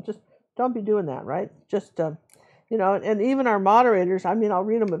posts. You just don't be doing that, right? Just, you know, and even our moderators. I mean, I'll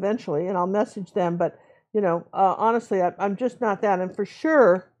read them eventually, and I'll message them. But you know, honestly, I'm just not that. And for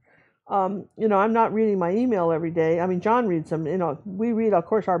sure. You know, I'm not reading my email every day. I mean, John reads them. You know, we read, of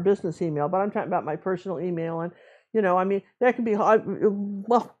course, our business email, but I'm talking about my personal email. And, you know, I mean, that can be,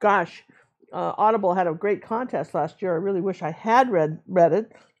 well, gosh, Audible had a great contest last year. I really wish I had read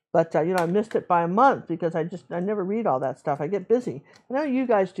it, but, you know, I missed it by a month because I never read all that stuff. I get busy. I know you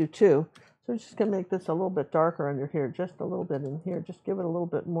guys do too. So I'm just going to make this a little bit darker under here, just a little bit in here. Just give it a little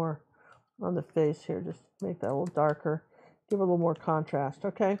bit more on the face here. Just make that a little darker. Give it a little more contrast,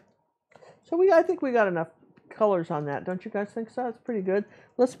 okay? So I think we got enough colors on that. Don't you guys think so? It's pretty good.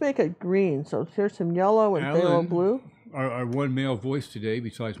 Let's make it green. So here's some yellow and phthalo blue. Our one male voice today,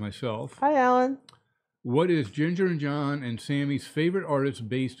 besides myself. Hi, Alan. What is Ginger and John and Sammy's favorite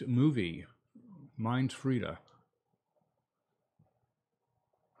artist-based movie? Mine's Frida.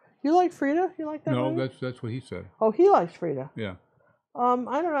 You like Frida? You like that movie? No, that's what he said. Oh, he likes Frida. Yeah. I don't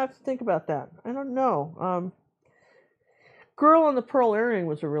know. I have to think about that. I don't know. Girl on the Pearl Earring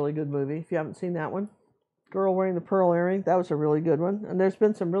was a really good movie, if you haven't seen that one. Girl Wearing the Pearl Earring, that was a really good one. And there's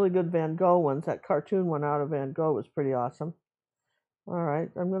been some really good Van Gogh ones. That cartoon one out of Van Gogh was pretty awesome. All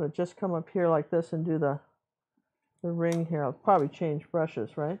right, I'm going to just come up here like this and do the ring here. I'll probably change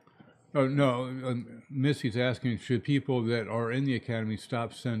brushes, right? Oh, no, Missy's asking, should people that are in the Academy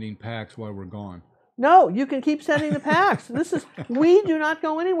stop sending packs while we're gone? No, you can keep sending the packs. We do not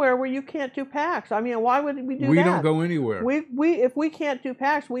go anywhere where you can't do packs. I mean, why would we do that? We don't go anywhere. If we can't do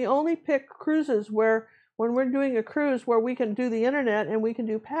packs, we only pick cruises when we're doing a cruise where we can do the internet and we can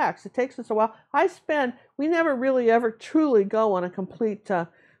do packs. It takes us a while. We never really ever truly go on a complete,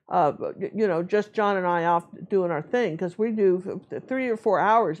 you know, just John and I off doing our thing, because we do 3 or 4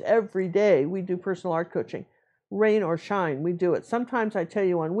 hours every day. We do personal art coaching. rain or shine, we do it. Sometimes I tell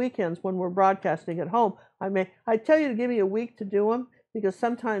you on weekends when we're broadcasting at home, I tell you to give me a week to do them, because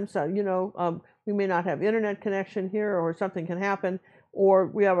sometimes we may not have internet connection here, or something can happen, or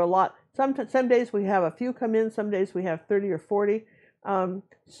we have a lot. Some days we have a few come in, some days we have 30 or 40.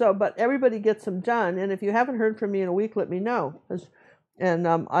 But everybody gets them done. And if you haven't heard from me in a week, let me know, and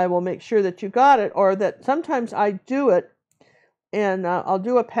I will make sure that you got it. Or that sometimes I do it, and I'll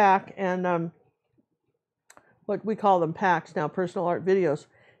do a pack, and what we call them packs now, personal art videos,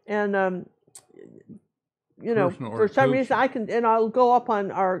 and for some reason I'll go up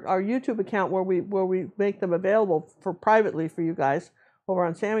on our YouTube account where we make them available for privately for you guys over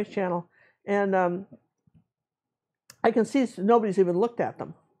on Sammy's channel, and I can see nobody's even looked at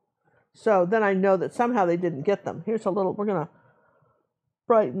them. So then I know that somehow they didn't get them. Here's a little, we're going to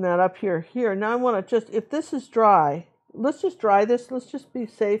brighten that up here. Now I want to if this is dry, let's just dry this. Let's just be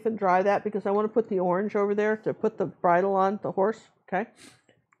safe and dry that, because I want to put the orange over there to put the bridle on the horse. Okay.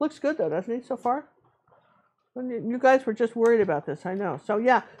 Looks good though, doesn't he, so far? You guys were just worried about this, I know. So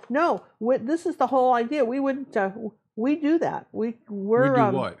yeah, no, this is the whole idea. We wouldn't, we do that. We do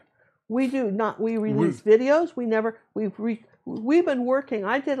what? We release videos. We've been working.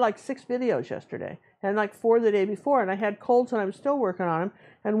 I did like 6 videos yesterday and like 4 the day before, and I had colds and I'm still working on them.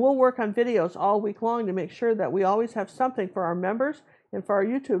 And we'll work on videos all week long to make sure that we always have something for our members and for our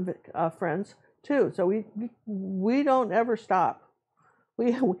YouTube friends too. So we don't ever stop.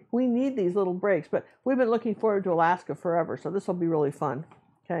 We need these little breaks, but we've been looking forward to Alaska forever, so this will be really fun.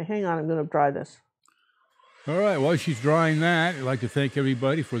 Okay, hang on, I'm going to dry this. All right, while she's drying that, I'd like to thank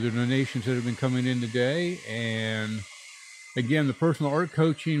everybody for the donations that have been coming in today. And again, the personal art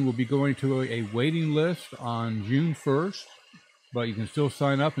coaching will be going to a waiting list on June 1st, but you can still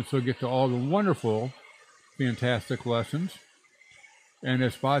sign up and still get to all the wonderful, fantastic lessons. And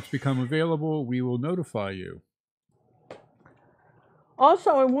as spots become available, we will notify you.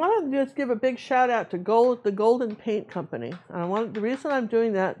 Also, I want to just give a big shout out to the Golden Paint Company. The reason I'm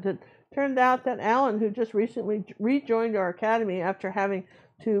doing that turned out that Alan, who just recently rejoined our academy after having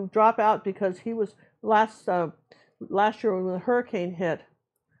to drop out because he was last year when the hurricane hit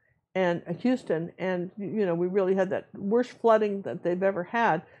and Houston, and we really had that worst flooding that they've ever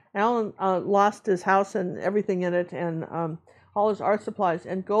had. Alan lost his house and everything in it, and all his art supplies,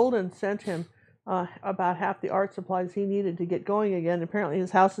 and Golden sent him about half the art supplies he needed to get going again. Apparently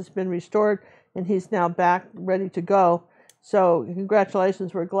his house has been restored and he's now back ready to go. So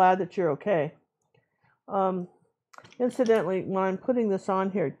congratulations, we're glad that you're okay. Incidentally, when I'm putting this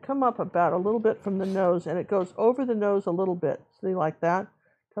on here, come up about a little bit from the nose, and it goes over the nose a little bit. See, like that?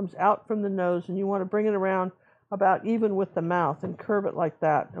 Comes out from the nose, and you want to bring it around about even with the mouth and curve it like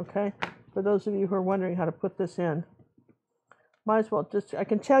that, okay? For those of you who are wondering how to put this in. Might as well I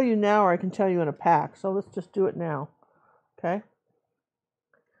can tell you now, or I can tell you in a pack. So let's just do it now. Okay.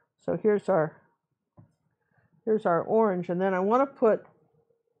 So here's our orange, and then I want to put,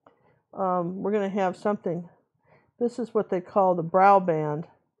 we're going to have something. This is what they call the brow band,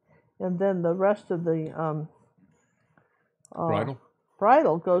 and then the rest of the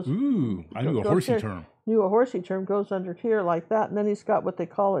bridle goes. Ooh, I knew a horsey term. A horsey term goes under here like that, and then he's got what they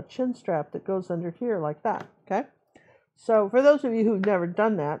call a chin strap that goes under here like that. Okay. So for those of you who've never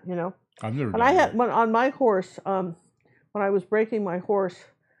done that, I've never. And I had on my horse, when I was breaking my horse,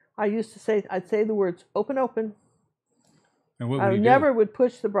 I'd say the words "open, open." And what I never would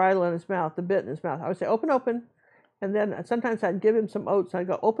push the bridle in his mouth, the bit in his mouth. I would say "open, open," and then sometimes I'd give him some oats. I'd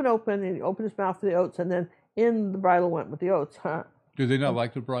go "open, open," and he'd open his mouth for the oats, and then in the bridle went with the oats. Do they not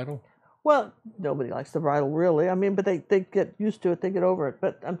like the bridle? Well, nobody likes the bridle, really. I mean, but they get used to it, they get over it.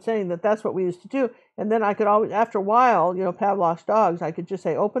 But I'm saying that's what we used to do. And then I could always, after a while, Pavlov's dogs, I could just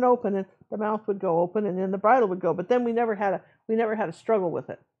say open, open, and the mouth would go open, and then the bridle would go. But then we never had a struggle with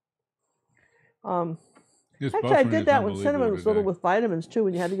it. Actually, I did that when Cinnamon was little with vitamins too.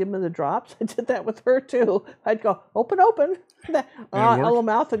 When you had to give them the drops, I did that with her too. I'd go open, open. A little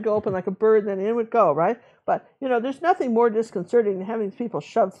mouth would go open like a bird, and then in would go, right? But there's nothing more disconcerting than having people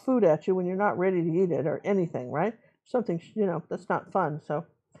shove food at you when you're not ready to eat it or anything, right? Something that's not fun. So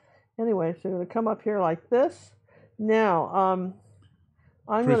anyway, so I'm going to come up here like this. Now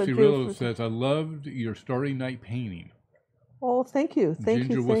I'm going to do. Rillo says, "I loved your Starry Night painting." Oh, thank you, thank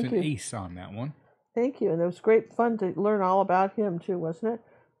Ginger you, was thank an you. ace on that one. Thank you, and it was great fun to learn all about him too, wasn't it?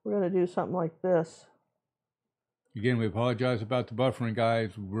 We're going to do something like this. Again, we apologize about the buffering,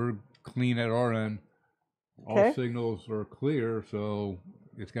 guys. We're clean at our end. All signals are clear, so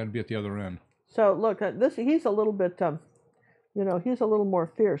it's got to be at the other end. So look, he's a little bit, he's a little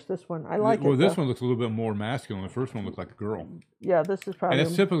more fierce. This one, I like it. Well, this one looks a little bit more masculine. The first one looked like a girl. Yeah, this is probably. And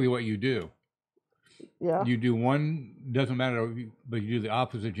that's typically what you do. Yeah. You do one, doesn't matter, but you do the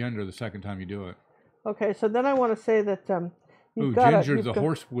opposite gender the second time you do it. Okay, so then I want to say that Ooh, Ginger's the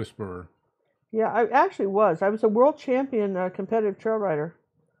horse whisperer. Yeah, I actually was. I was a world champion competitive trail rider.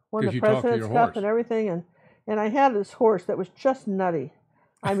 Won the President's Cup and everything, and I had this horse that was just nutty.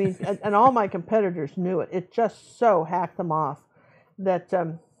 I mean, and all my competitors knew it. It just so hacked them off that,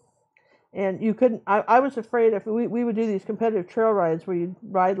 and you couldn't. I was afraid if we would do these competitive trail rides where you'd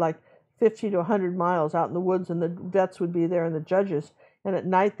ride like 50 to 100 miles out in the woods, and the vets would be there and the judges, and at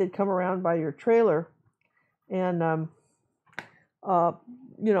night they'd come around by your trailer, and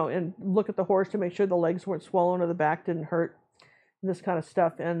you know, and look at the horse to make sure the legs weren't swollen or the back didn't hurt, and this kind of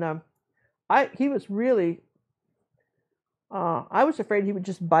stuff. And he was really. I was afraid he would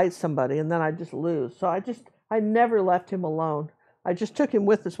just bite somebody and then I'd just lose. So I never left him alone. I just took him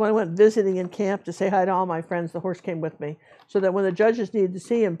with us. When I went visiting in camp to say hi to all my friends, the horse came with me. So that when the judges needed to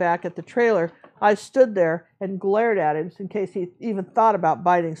see him back at the trailer, I stood there and glared at him in case he even thought about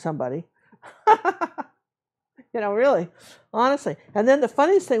biting somebody. You know, really, honestly. And then the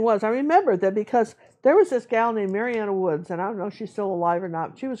funniest thing was, I remembered that because there was this gal named Mariana Woods, and I don't know if she's still alive or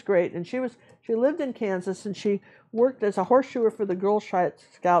not. She was great, and she lived in Kansas, and she worked as a horseshoer for the Girl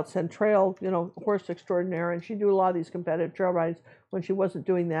Scouts and trail, you know, horse extraordinaire, and she'd do a lot of these competitive trail rides when she wasn't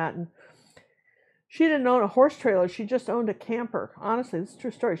doing that. And she didn't own a horse trailer; she just owned a camper. Honestly, this is a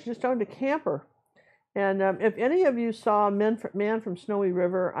true story. She just owned a camper. And if any of you saw Man from Snowy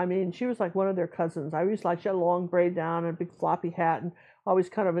River, I mean, she was like one of their cousins. I used to like, she had a long braid down and a big floppy hat and always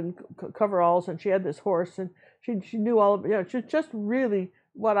kind of in coveralls, and she had this horse, and she knew all of, you know, she was just really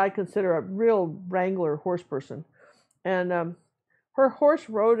what I consider a real wrangler horse person. And her horse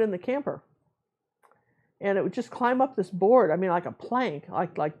rode in the camper, and it would just climb up this board, I mean, like a plank,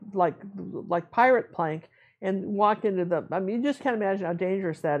 like pirate plank, and walk into the, I mean, you just can't imagine how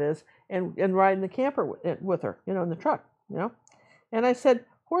dangerous that is, and ride in the camper with her, you know, in the truck, you know. And I said,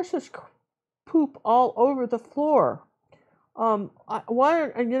 horses poop all over the floor. Why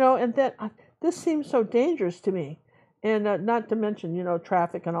are, you know, and that, this seems so dangerous to me. And not to mention, you know,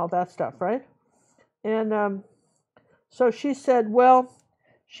 traffic and all that stuff, right? And so she said, well,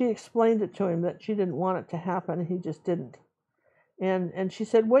 she explained it to him that she didn't want it to happen, and he just didn't. And she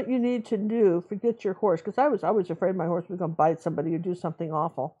said, what you need to do, forget your horse, because I was always afraid my horse was going to bite somebody or do something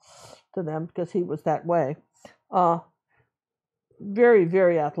awful to them, because he was that way. Very,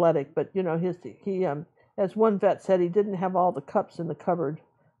 very athletic, but, you know, he as one vet said, he didn't have all the cups in the cupboard.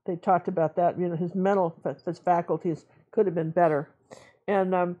 They talked about that, you know, his mental faculties could have been better.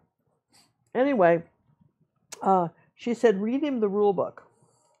 And anyway, she said, read him the rule book.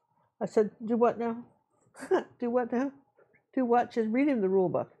 I said, do what now? Do what now? Do what? Just read him the rule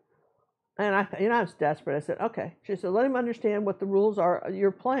book. And I was desperate. I said, okay. She said, let him understand what the rules are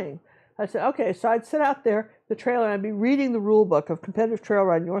you're playing. I said, okay. So I'd sit out there, the trailer, and I'd be reading the rule book of Competitive Trail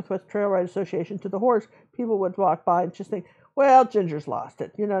Ride, Northwest Trail Ride Association to the horse. People would walk by and just think, well, Ginger's lost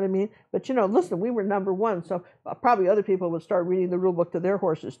it. You know what I mean? But, you know, listen, we were number one, so probably other people would start reading the rule book to their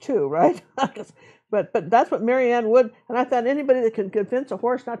horses too, right? But that's what Marianne would, and I thought anybody that can convince a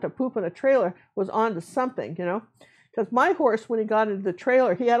horse not to poop in a trailer was on to something, you know? Because my horse, when he got into the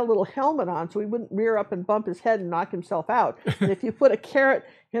trailer, he had a little helmet on so he wouldn't rear up and bump his head and knock himself out. And if you put a carrot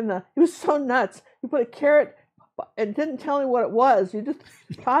he was so nuts, you put a carrot and didn't tell him what it was, you just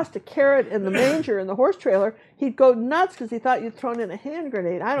tossed a carrot in the manger in the horse trailer, he'd go nuts because he thought you'd thrown in a hand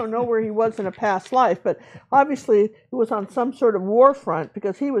grenade. I don't know where he was in a past life, but obviously it was on some sort of war front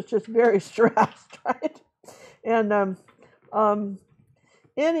because he was just very stressed, right? And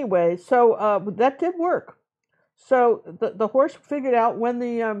anyway, so that did work. So the horse figured out when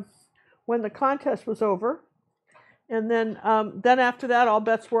the contest was over, and then after that all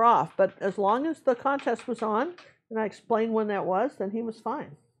bets were off. But as long as the contest was on, and I explained when that was, then he was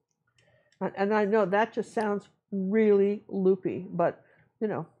fine. And I know that just sounds really loopy, but you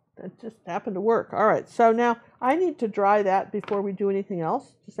know, it just happened to work. All right, so now I need to dry that before we do anything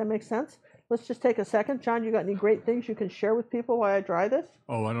else. Does that make sense? Let's just take a second. John, you got any great things you can share with people while I dry this?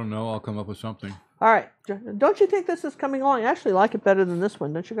 Oh, I don't know. I'll come up with something. All right. Don't you think this is coming along? I actually like it better than this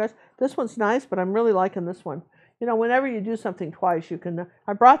one, don't you guys? This one's nice, but I'm really liking this one. You know, whenever you do something twice, you can...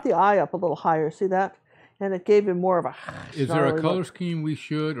 I brought the eye up a little higher. See that? And it gave him more of a... Is there a color scheme we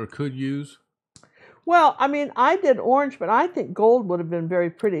should or could use? Well, I mean, I did orange, but I think gold would have been very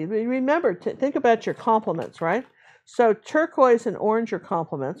pretty. Remember, think about your complements, right? So turquoise and orange are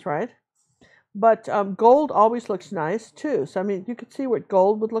complements, right? But gold always looks nice, too. So, I mean, you could see what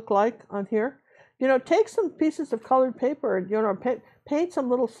gold would look like on here. You know, take some pieces of colored paper and, you know, paint some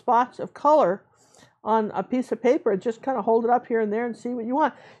little spots of color on a piece of paper and just kind of hold it up here and there and see what you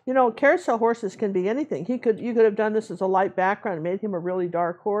want. You know, carousel horses can be anything. You could have done this as a light background and made him a really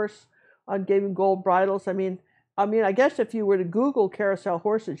dark horse, gave him gold bridles. I mean, I guess if you were to Google carousel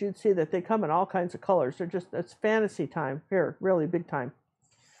horses, you'd see that they come in all kinds of colors. It's fantasy time here, really big time.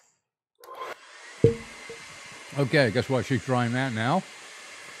 Okay, guess what? She's drying that now.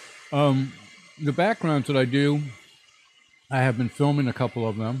 The backgrounds that I do, I have been filming a couple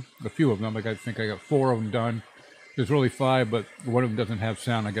of them, a few of them. I think I got 4 of them done. There's really 5, but one of them doesn't have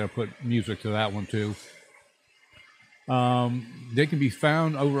sound. I got to put music to that one too. They can be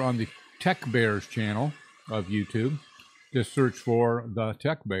found over on the Tech Bears channel of YouTube. Just search for the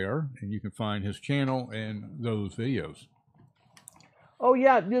Tech Bear, and you can find his channel and those videos. Oh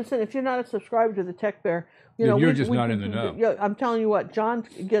yeah, listen, if you're not a subscriber to the Tech Bear, you're just not in the know. Yeah, I'm telling you what, John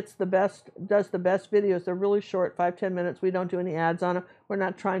does the best videos. They're really short, 5-10 minutes. We don't do any ads on them. We're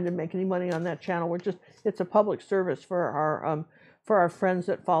not trying to make any money on that channel. It's a public service for our friends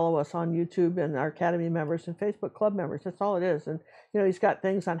that follow us on YouTube and our Academy members and Facebook Club members. That's all it is. And he's got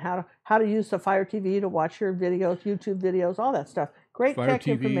things on how to use the Fire TV to watch your videos, YouTube videos, all that stuff. Great Fire tech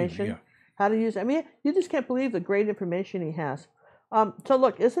TV, information. Yeah. How to use. I mean, you just can't believe the great information he has. So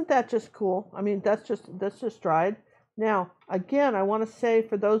look, isn't that just cool? I mean, that's just dried. Now, again, I want to say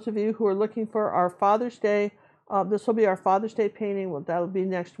for those of you who are looking for our Father's Day, this will be our Father's Day painting. Well, that'll be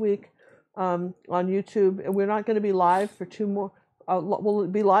next week on YouTube. And we're not going to be live for 2 more. We'll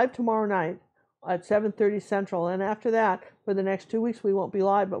be live tomorrow night at 7:30 Central. And after that, for the next 2 weeks, we won't be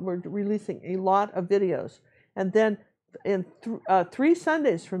live, but we're releasing a lot of videos. And then in 3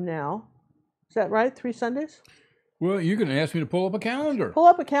 Sundays from now, is that right? 3 Sundays? Well, you're going to ask me to pull up a calendar. Pull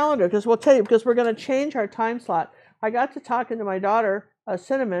up a calendar, because we'll tell you, because we're going to change our time slot. I got to talking to my daughter,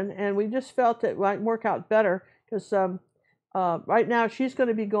 Cinnamon, and we just felt it might work out better, because right now she's going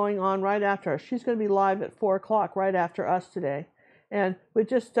to be going on right after us. She's going to be live at 4 o'clock right after us today. And we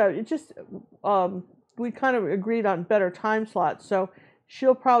we kind of agreed on better time slots. So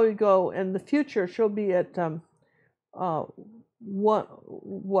she'll probably go, in the future, she'll be at, Well,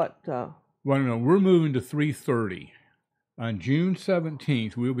 no, we're moving to 3:30. On June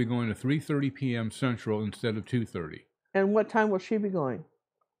 17th, we'll be going to 3:30 p.m. Central instead of 2:30. And what time will she be going?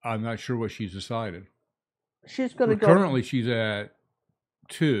 I'm not sure what she's decided. She's going to go. Currently, she's at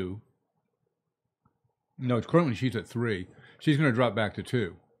 2. No, currently she's at 3. She's going to drop back to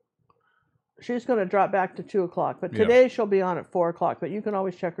 2. She's going to drop back to 2 o'clock. But today she'll be on at 4 o'clock. But you can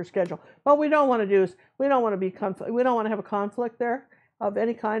always check her schedule. What we don't want to do is we don't want to have a conflict there of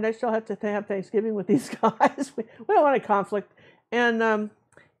any kind. I still have to have Thanksgiving with these guys. We don't want a conflict, and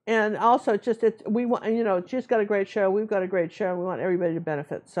also we want, she's got a great show, we've got a great show, we want everybody to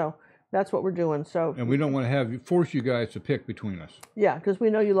benefit. So that's what we're doing. So and we don't want to force you guys to pick between us. Yeah, because we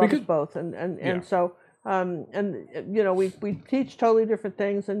know you love us both, and so we teach totally different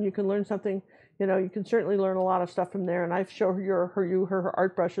things, and you can learn something. You can certainly learn a lot of stuff from there, and I show her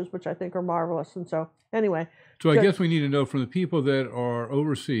art brushes, which I think are marvelous. And so anyway. So I guess we need to know from the people that are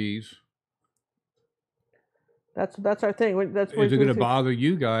overseas. That's our thing. Is it going to bother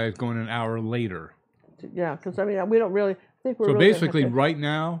you guys going an hour later? Yeah, because we don't really think we're. So really basically, right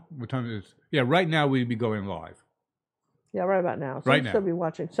now, what time is it? Yeah, right now we'd be going live. Yeah, right about now. So right now. Still be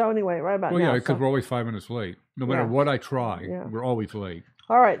watching. So anyway, right about now. Well, yeah, because we're always 5 minutes late. No matter what I try, we're always late.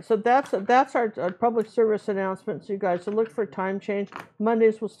 All right, so that's our public service announcements, you guys. So look for time change.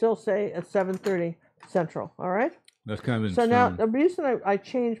 Mondays will still say at 7:30 Central. All right. That's kind of so now the reason I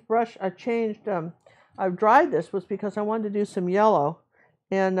dried this was because I wanted to do some yellow,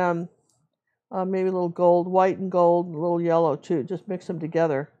 and maybe a little gold, white and gold, and a little yellow too. Just mix them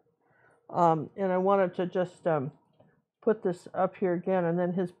together, and I wanted to just put this up here again, and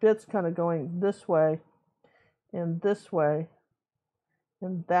then his bit's kind of going this way, and this way.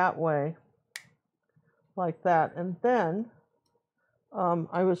 And that way, like that. And then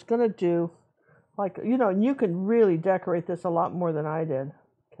I was going to do, and you can really decorate this a lot more than I did,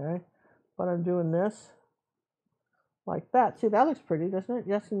 okay? But I'm doing this like that. See, that looks pretty, doesn't it?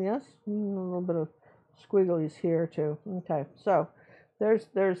 Yes and yes. A little bit of squigglies here, too. Okay, so there's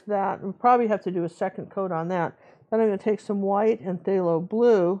that. We'll probably have to do a second coat on that. Then I'm going to take some white and phthalo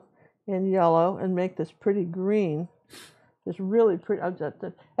blue and yellow and make this pretty green. It's really pretty,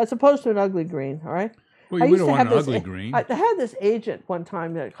 as opposed to an ugly green, all right? Well, you don't want an ugly green. I had this agent one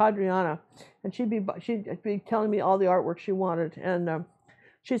time, Adriana, and she'd be telling me all the artwork she wanted, and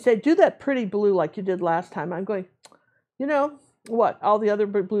she'd say, do that pretty blue like you did last time. I'm going, What? All the other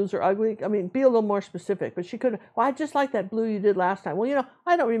blues are ugly? I mean, be a little more specific. But she couldn't. Well, I just like that blue you did last time. Well, you know,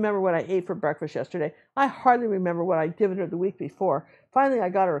 I don't remember what I ate for breakfast yesterday. I hardly remember what I did her the week before. Finally, I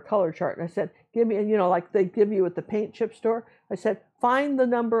got her a color chart, and I said, give me, and you know, like they give you at the paint chip store. I said, find the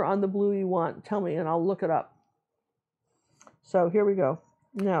number on the blue you want. Tell me, and I'll look it up. So here we go.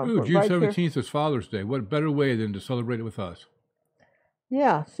 Now, Ooh, June right 17th is Father's Day. What better way than to celebrate it with us?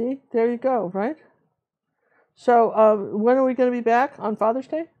 Yeah, see? There you go, right? So when are we going to be back? On Father's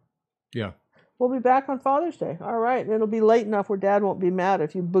Day? Yeah. We'll be back on Father's Day. All right. And it'll be late enough where Dad won't be mad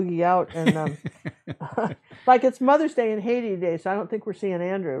if you boogie out. And like it's Mother's Day and Haiti Day, so I don't think we're seeing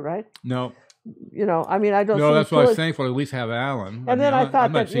Andrew, right? No. You know, I mean, I don't. No, that's why I was thankful to at least have Alan. And then I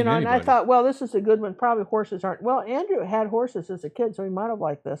thought that, you know, anybody. and I thought, well, this is a good one. Probably horses aren't. Well, Andrew had horses as a kid, so he might have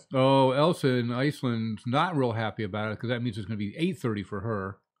liked this. Oh, Elsa in Iceland's not real happy about it because that means it's going to be 8:30 for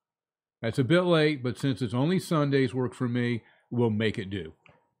her. That's a bit late, but since it's only Sundays work for me, we'll make it do.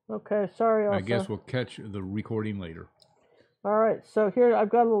 Okay, sorry, Elsa. I guess we'll catch the recording later. All right, so here I've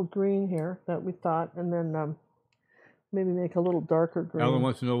got a little green here that we thought, and then maybe make a little darker green. Alan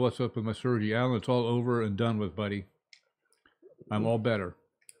wants to know what's up with my surgery. Alan, it's all over and done with, buddy. I'm all better.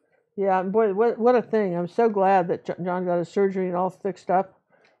 Yeah, boy, what a thing. I'm so glad that John got his surgery and all fixed up.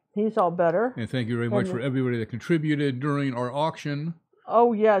 He's all better. And thank you very much for everybody that contributed during our auction.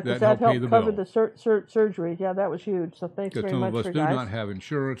 Oh, yeah, because that helped cover bill. the surgery. Yeah, that was huge. So thanks very much, for guys. Some of us do not have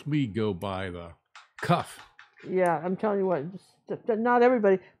insurance. We go by the cuff. Yeah, I'm telling you what, not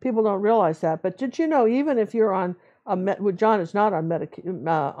everybody, people don't realize that. But did you know, even if you're on John is not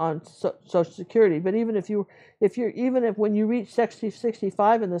on Social Security, but even if when you reach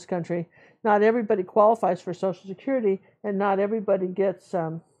 65 in this country, not everybody qualifies for Social Security, and not everybody gets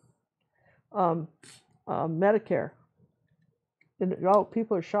Medicare. And, oh,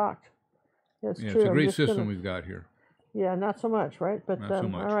 people are shocked. It's true. It's a great system we've got here. Yeah, not so much, right? But not so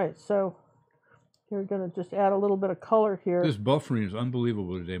much. All right, so we're going to just add a little bit of color here. This buffering is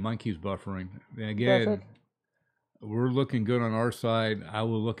unbelievable today. Mine keeps buffering. And again, we're looking good on our side. I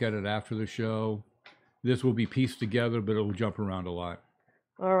will look at it after the show. This will be pieced together, but it will jump around a lot.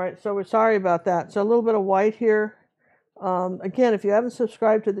 All right, so we're sorry about that. So a little bit of white here. Again, if you haven't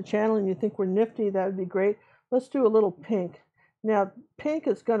subscribed to the channel and you think we're nifty, that would be great. Let's do a little pink. Now, pink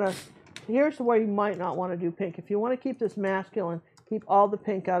is going to, here's where you might not want to do pink. If you want to keep this masculine, keep all the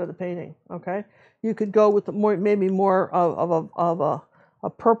pink out of the painting, okay? You could go with maybe more of a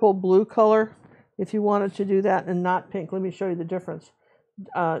purple blue color if you wanted to do that, and not pink. Let me show you the difference.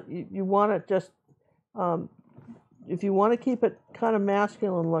 You want to just, if you want to keep it kind of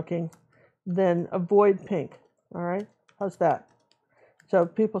masculine looking, then avoid pink, all right? How's that? So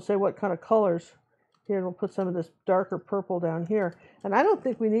people say, what kind of colors? Here, we'll put some of this darker purple down here. And I don't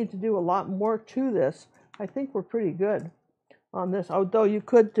think we need to do a lot more to this. I think we're pretty good on this. Although you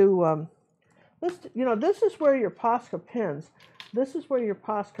could do, this, you know, this is where your Posca pens,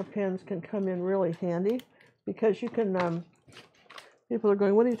 can come in really handy, because you can, people are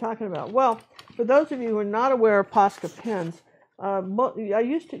going, what are you talking about? Well, for those of you who are not aware of Posca pens, I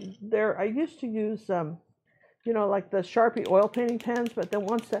used to use, you know, like the Sharpie oil painting pens, but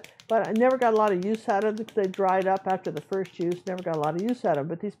I never got a lot of use out of them because they dried up after the first use. Never got a lot of use out of them.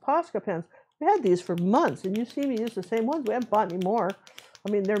 But these Posca pens, we had these for months, and you see me use the same ones. We haven't bought any more.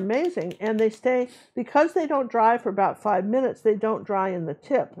 I mean, they're amazing, and they stay, because they don't dry for about 5 minutes, they don't dry in the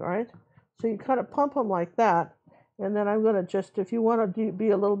tip, right? So you kind of pump them like that, and then I'm going to just, if you want to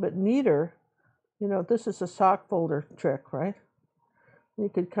be a little bit neater, you know, this is a sock folder trick, right? You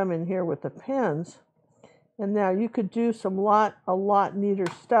could come in here with the pens. And now you could do a lot neater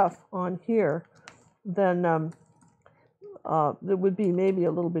stuff on here than that would be maybe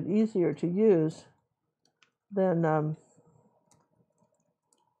a little bit easier to use than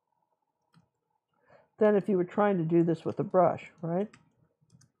if you were trying to do this with a brush, right?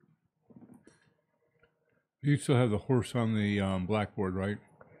 You still have the horse on the blackboard, right?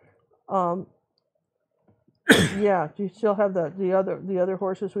 Yeah. Do you still have the other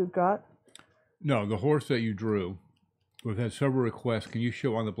horses we've got? No, the horse that you drew. We've had several requests. Can you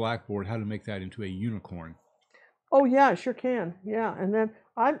show on the blackboard how to make that into a unicorn? Oh yeah, I sure can. Yeah, and then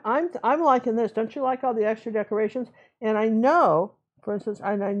I'm liking this. Don't you like all the extra decorations? And I know, for instance,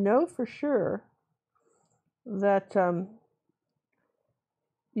 I know for sure that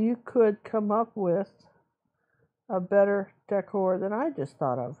you could come up with a better decor than I just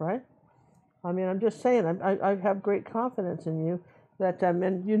thought of, right? I mean, I'm just saying, I have great confidence in you that,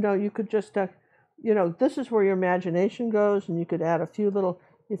 and you know, you could just, you know, this is where your imagination goes, and you could add a few little,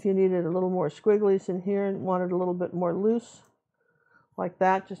 if you needed a little more squigglies in here and wanted a little bit more loose, like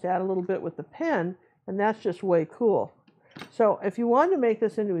that, just add a little bit with the pen, and that's just way cool. So if you wanted to make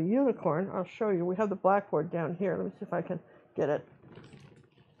this into a unicorn, I'll show you. We have the blackboard down here. Let me see if I can get it.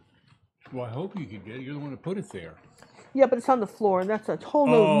 Well, I hope you can get it. You're the one that put it there. Yeah, but it's on the floor, and that's a whole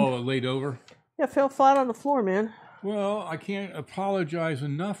new... Oh, laid over? Yeah, fell flat on the floor, man. Well, I can't apologize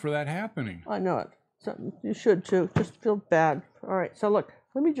enough for that happening. I know it. So you should, too. Just feel bad. All right, so look.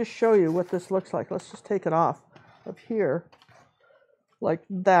 Let me just show you what this looks like. Let's just take it off of here like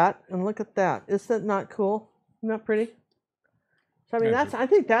that, and look at that. Is that not cool? Isn't that pretty? So, I mean, I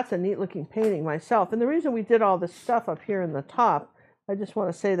think that's a neat-looking painting myself. And the reason we did all this stuff up here in the top, I just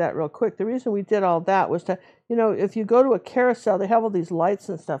want to say that real quick. The reason we did all that was to, you know, if you go to a carousel, they have all these lights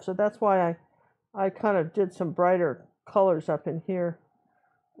and stuff. So that's why I kind of did some brighter colors up in here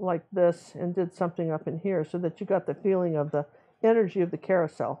like this and did something up in here so that you got the feeling of the energy of the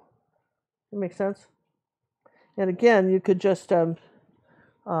carousel. That makes sense? And again, you could just, you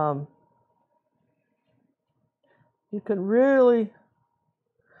could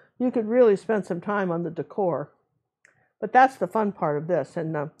really spend some time on the decor. But that's the fun part of this.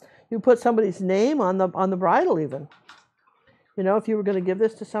 And you put somebody's name on the bridle even. You know, if you were going to give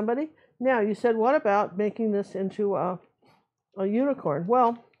this to somebody. Now, you said, what about making this into a unicorn?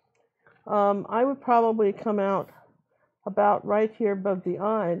 Well, I would probably come out about right here above the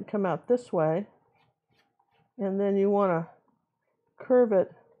eye and come out this way. And then you want to curve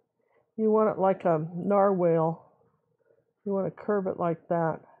it. You want it like a narwhal. You want to curve it like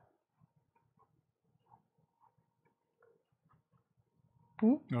that.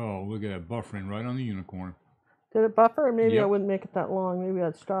 Oh, look at that buffering right on the unicorn. Did it buffer? Or maybe I wouldn't make it that long. Maybe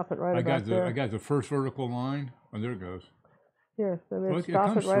I'd stop it right about there. I got the first vertical line. Oh, there it goes. Here, maybe I'd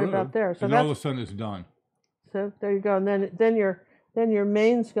stop it right about there. So and all of a sudden it's done. So there you go. And then your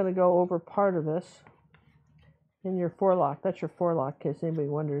main's going to go over part of this. In your forelock. That's your forelock, in case anybody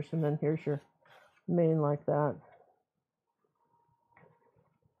wonders. And then here's your main like that.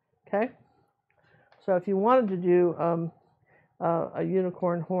 Okay? So if you wanted to do a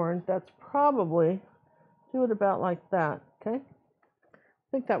unicorn horn, that's probably, do it about like that, okay? I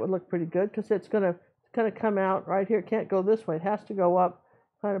think that would look pretty good because it's going to come out right here. It can't go this way. It has to go up,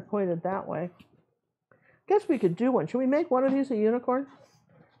 kind of pointed that way. Guess we could do one. Should we make one of these a unicorn?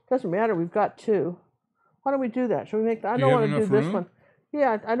 Doesn't matter. We've got two. Why don't we do that? Should we make? I don't want to do this one.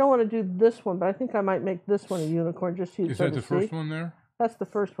 Yeah, I don't want to do this one, but I think I might make this one a unicorn. Just so Is that the first one there? That's the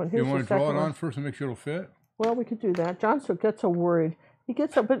first one. Here's you want the to draw second it on one. first and make sure it'll fit? Well, we could do that. John still gets so worried. He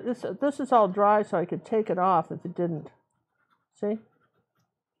gets so, but this is all dry, so I could take it off if it didn't. See?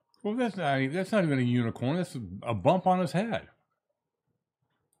 Well, that's not even a unicorn. That's a bump on his head.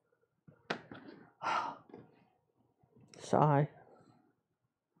 Sigh.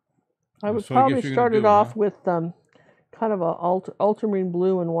 I would probably start it off with kind of a ultramarine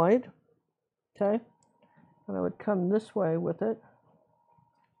blue and white. Okay? And I would come this way with it.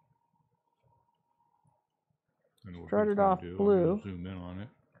 Start it off blue. Zoom in on it.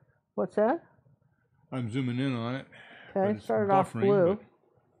 What's that? I'm zooming in on it. Okay, start it off blue.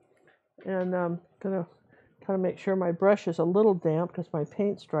 And I'm going to kind of make sure my brush is a little damp because my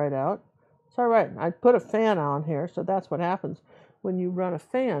paint's dried out. It's all right. I put a fan on here, so that's what happens when you run a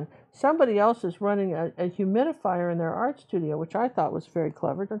fan. Somebody else is running a humidifier in their art studio, which I thought was very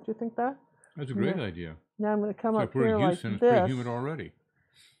clever. Don't you think that? That's a great idea. Now I'm going to come up here like this. It's pretty humid already.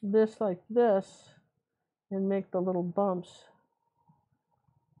 This like this, and make the little bumps.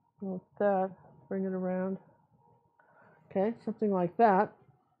 Like that. Bring it around. Okay, something like that.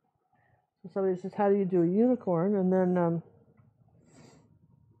 So somebody says, how do you do a unicorn? And then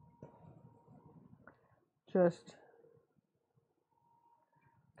just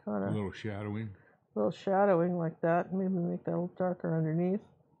kind of a little shadowing. A little shadowing like that. Maybe make that a little darker underneath.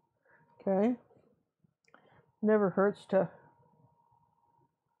 Okay. Never hurts to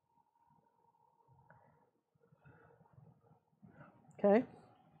okay.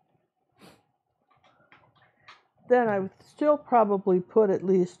 Then I would still probably put at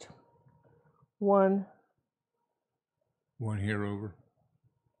least one hair over.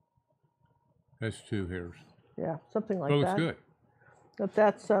 That's 2 hairs. Yeah, something like that. That looks good. But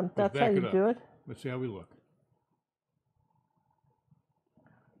that's how you do it. Let's see how we look.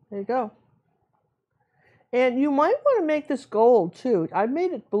 There you go. And you might want to make this gold too. I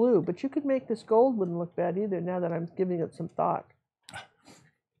made it blue, but you could make this gold. Wouldn't look bad either now that I'm giving it some thought.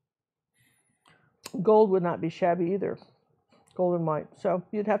 Gold would not be shabby either. Gold and white. So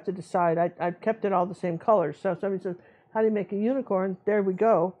you'd have to decide. I kept it all the same colors. So if somebody says, how do you make a unicorn? There we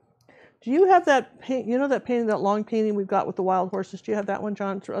go. Do you have that paint? You know that painting, that long painting we've got with the wild horses? Do you have that one,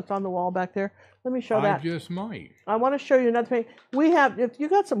 John? It's on the wall back there. Let me show that. I just might. I want to show you another painting. We have, if you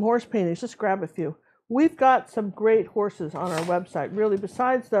got some horse paintings, just grab a few. we've got some great horses on our website. Really,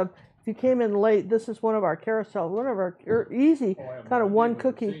 besides the, if you came in late, this is one of our carousel, one of our easy kind of one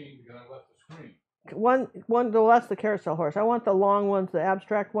cookie. One, well, that's the carousel horse. I want the long ones, the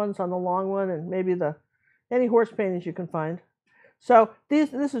abstract ones on the long one, and maybe any horse paintings you can find. So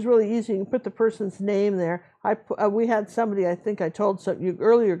this is really easy. You can put the person's name there. We had somebody, I think I told some you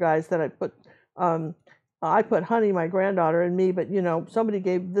earlier guys that I put Honey, my granddaughter, and me, but somebody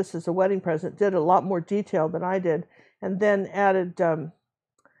gave this as a wedding present, did a lot more detail than I did, and then added the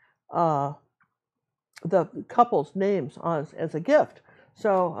couple's names as a gift.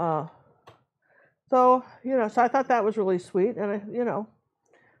 So so I thought that was really sweet, and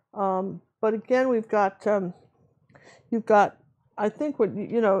but again, you've got I think what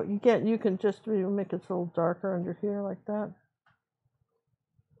you can just make it a little darker under here like that.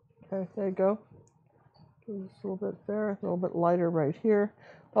 Okay, there you go. Just a little bit there, a little bit lighter right here.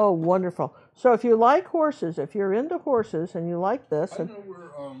 Oh, wonderful! So if you like horses, if you're into horses and you like this, I know where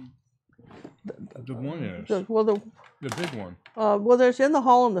the one is. The big one. Well, there's in the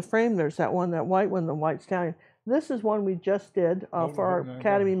hall in the frame. There's that one, that white one, the white stallion. This is one we just did for our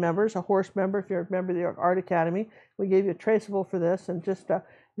Academy members, a horse member. If you're a member of the Art Academy, we gave you a traceable for this, and just the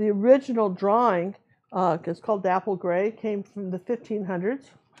original drawing, it's called Dapple Gray, came from the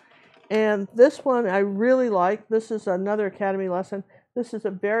 1500s. And this one I really like. This is another Academy lesson. This is a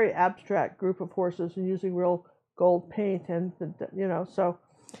very abstract group of horses and using real gold paint, and so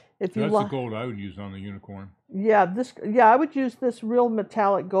if you that's the gold I would use on the unicorn. Yeah, I would use this real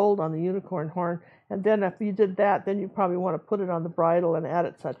metallic gold on the unicorn horn, and then if you did that, then you probably want to put it on the bridle and add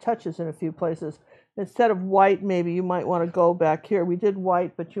its touches in a few places. Instead of white, maybe you might want to go back here. We did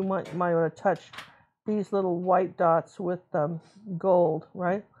white, but you might want to touch these little white dots with gold,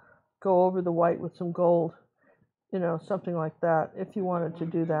 right? Go over the white with some gold, something like that, if you wanted to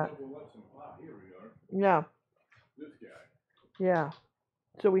do that. Yeah. Yeah.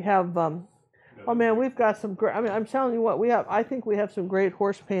 So we have, oh man, we've got some great, I'm telling you what, I think we have some great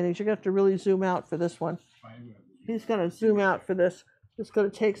horse paintings. You're going to have to really zoom out for this one. He's going to zoom out for this. It's going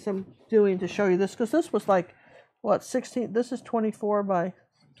to take some doing to show you this, because this was like, what, 16, this is 24 by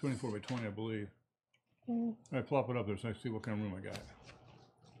 20, I believe. I plop it up there so I see what kind of room I got.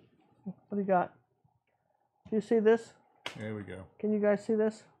 What do you got? Do you see this? There we go. Can you guys see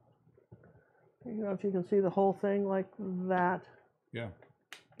this? If you can see the whole thing like that. Yeah.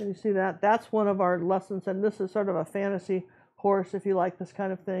 Can you see that? That's one of our lessons, and this is sort of a fantasy horse if you like this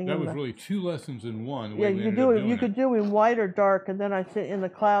kind of thing. That was really 2 lessons in one. Yeah, you could do in white or dark, and then I say in the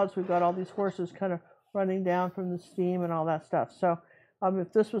clouds we've got all these horses kind of running down from the steam and all that stuff. So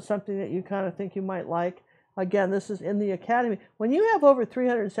if this was something that you kind of think you might like, again, this is in the Academy. When you have over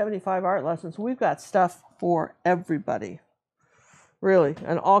 375 art lessons, we've got stuff for everybody, really,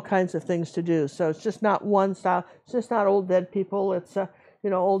 and all kinds of things to do. So it's just not one style. It's just not old dead people. It's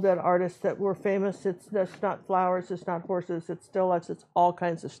old dead artists that were famous. It's just not flowers. It's not horses. It's still lives. It's all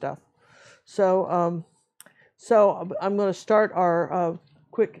kinds of stuff. So I'm going to start our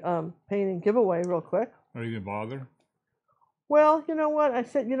quick painting giveaway real quick. Are you going to bother? Well, you know what? I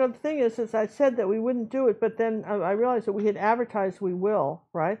said, the thing is I said that we wouldn't do it, but then I realized that we had advertised we will,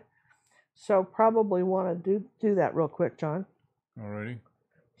 right? So probably want to do that real quick, John. Alrighty.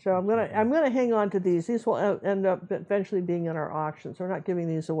 So I'm gonna hang on to these. These will end up eventually being in our auction. So we're not giving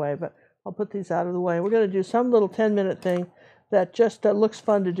these away, but I'll put these out of the way. We're gonna do some little 10-minute thing that just looks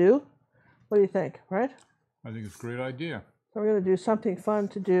fun to do. What do you think? Right? I think it's a great idea. So we're going to do something fun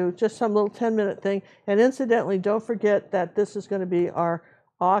to do, just some little 10-minute thing. And incidentally, don't forget that this is going to be our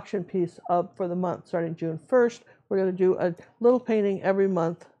auction piece up for the month, starting June 1st. We're going to do a little painting every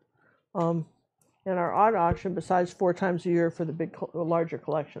month in our art auction, besides 4 times a year for the larger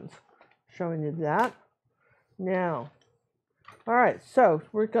collections. Showing you that. Now, all right, so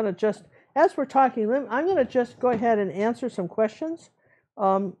we're going to just, as we're talking, I'm going to just go ahead and answer some questions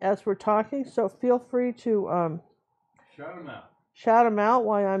as we're talking. So feel free to... shout them out. Shout them out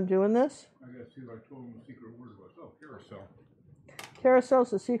while I'm doing this. I got to see if I told them the secret word was. Oh, carousel. Carousel's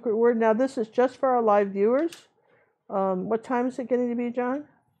the secret word. Now, this is just for our live viewers. What time is it getting to be, John?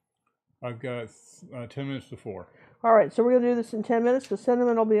 I've got 10 minutes to 4. All right, so we're going to do this in 10 minutes. The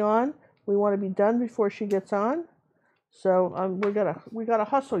Cinnamon will be on. We want to be done before she gets on. So we gotta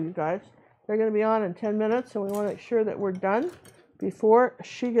hustle, you guys. They're going to be on in 10 minutes, and we want to make sure that we're done before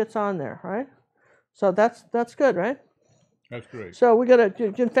she gets on there, right? So that's good, right? That's great. So we're going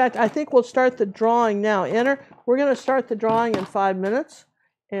to, in fact, I think we'll start the drawing now. We're going to start the drawing in 5 minutes.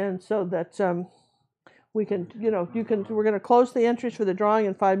 And so that we can, we're going to close the entries for the drawing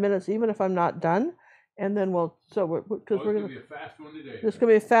in 5 minutes, even if I'm not done. and then we'll, so because we're going to, be a fast one today. this is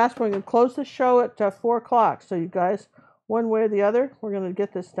going to be a fast one. We're going to close the show at 4 o'clock. So you guys, one way or the other, we're going to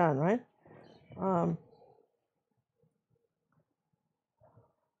get this done, right?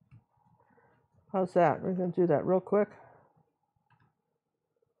 How's that? We're going to do that real quick.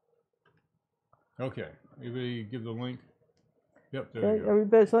 Okay. Everybody give the link. Yep, there Okay, you go.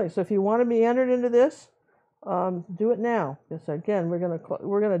 everybody's like, so if you want to be entered into this, do it now. Because again, we're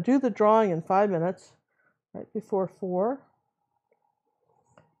gonna do the drawing in 5 minutes, right before 4,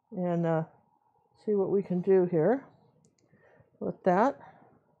 and see what we can do here with that.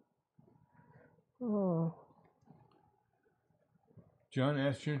 Oh, John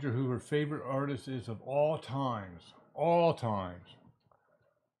asked Ginger who her favorite artist is of all times. All times.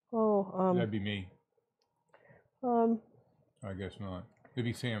 That'd be me. I guess not. It'd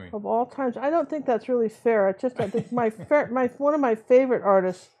be Sammy. Of all times, I don't think that's really fair. I think one of my favorite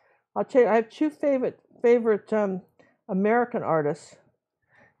artists. I'll tell you, I have two favorite American artists,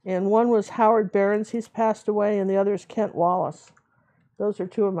 and one was Howard Behrens. He's passed away, and the other is Kent Wallace. Those are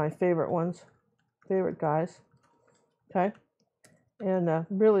two of my favorite guys. Okay, and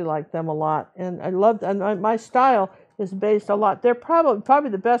really like them a lot. And I loved, and my style is based a lot. They're probably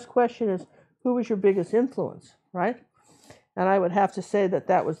the best question is, who was your biggest influence, right? And I would have to say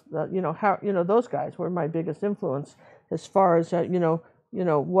that was, those guys were my biggest influence as far as,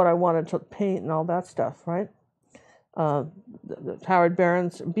 what I wanted to paint and all that stuff, right? Howard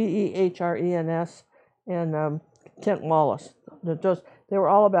Behrens, Behrens, and Kent Wallace. They were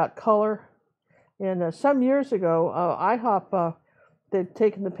all about color. And some years ago, IHOP, they've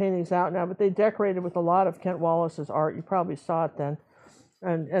taken the paintings out now, but they decorated with a lot of Kent Wallace's art. You probably saw it then.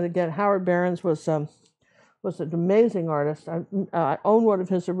 And again, Howard Behrens was an amazing artist. I own one of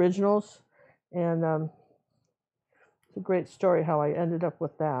his originals, and it's a great story how I ended up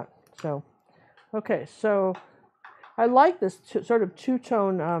with that. So, okay, so I like this sort of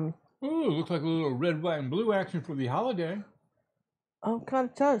two-tone. Ooh, looks like a little red, white, and blue action for the holiday. Oh, God,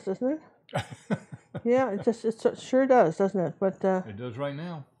 it does, doesn't it? Yeah, it sure does, doesn't it? But it does right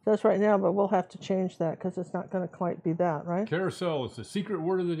now. It does right now, but we'll have to change that because it's not going to quite be that, right? Carousel is the secret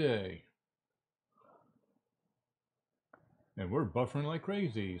word of the day. And we're buffering like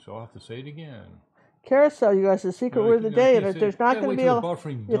crazy, so I'll have to say it again. Carousel, you guys, the secret word of the day. And if there's not going to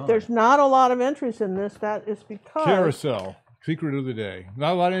be if there's not a lot of entries in this, that is because Carousel, secret of the day.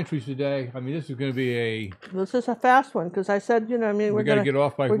 Not a lot of entries today. I mean, this is going to be This is a fast one because I said, we're going to get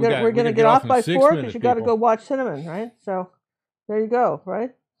off by we're going to get off by 4 because you got to people. go watch Cinnamon, right? So there you go,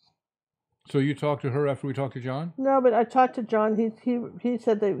 right? So you talked to her after we talked to John? No, but I talked to John. He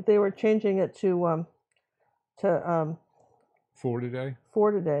said they were changing it to 4 today?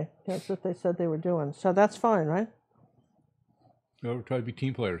 4 today. That's what they said they were doing. So that's fine, right? No, we're trying to be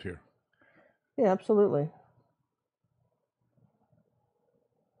team players here. Yeah, absolutely.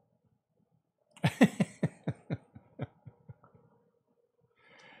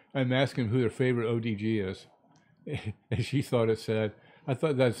 I'm asking who their favorite ODG is. And she thought I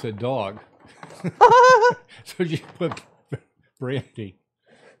thought that said dog. So she put Brandy.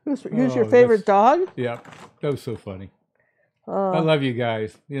 Who's your favorite dog? Yeah, that was so funny. I love you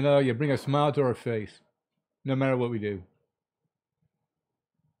guys. You bring a smile to our face, no matter what we do.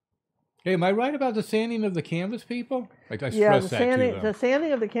 Hey, am I right about the sanding of the canvas, people? Like I stress that to them. The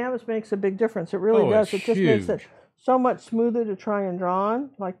sanding of the canvas makes a big difference. It really does. It just makes it so much smoother to try and draw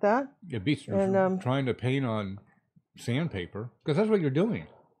on like that. It beats trying to paint on sandpaper because that's what you're doing.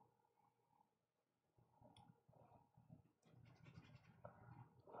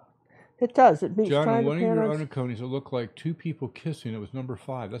 It does. It beats John, trying on to one of paint your undercoatings, it looked like two people kissing. It was number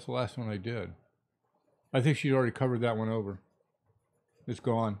 5. That's the last one I did. I think she'd already covered that one over. It's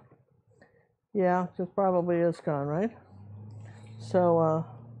gone. Yeah, it probably is gone, right? So,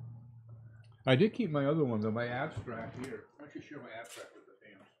 I did keep my other one, though, my abstract here. Why don't you share my abstract with the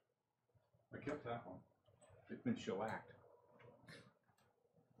fans? I kept that one. It's been shellacked.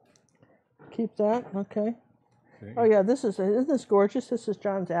 Keep that, okay. Oh yeah, isn't this gorgeous? This is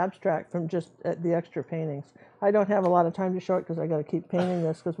John's abstract from just the extra paintings. I don't have a lot of time to show it because I got to keep painting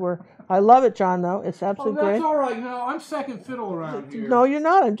this because I love it, John. Though it's absolutely great. That's all right. No, I'm second fiddle around here. No, you're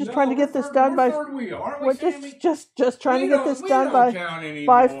not. I'm just trying to get this done by. We're just trying to get this done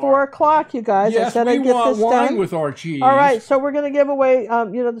by 4 o'clock, you guys. Yes, I said I'd get this done with our cheese. All right, so we're going to give away,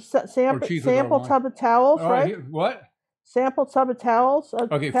 the sample tub of towels, right? What? Sample tub of towels.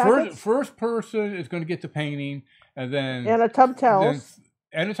 Okay, first person is going to get the painting, and a tub of towels.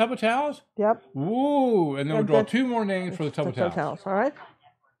 And a tub of towels? Yep. Ooh, and then we'll draw 2 more names for the tub of towels. All right.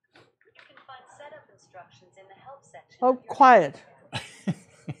 You can find setup instructions in the help section. Oh, quiet.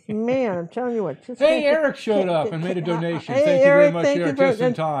 Man, I'm telling you what. Hey, Eric showed up and made a donation. Hey, Thank you Eric, very much, thank Eric, you just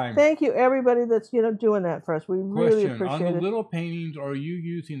in time. Thank you, everybody that's doing that for us. We really Question, appreciate on the it. little paintings, are you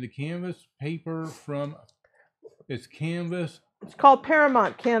using the canvas paper from, it's canvas? It's called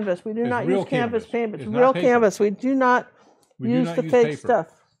Paramount canvas. We do not use canvas paint. It's real canvas. We do not use the fake stuff.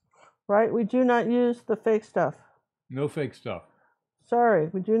 Right? We do not use the fake stuff. No fake stuff. Sorry,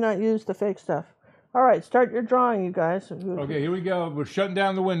 we do not use the fake stuff. All right, start your drawing, you guys. Okay, here we go. We're shutting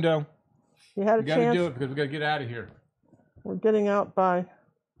down the window. You had a chance. We got to do it because we got to get out of here. We're getting out by.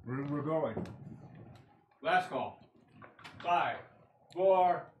 We're going. Last call. 5,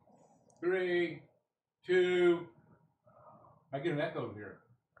 4, 3, 2. I get an echo here.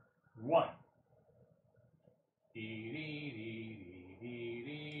 1.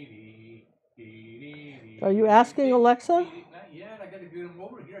 Are you asking Alexa? Not yet. I got to get him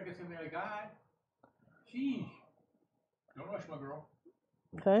over here. I got something I got. Sheesh. Don't rush, my girl.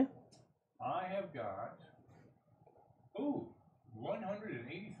 Okay. I have got,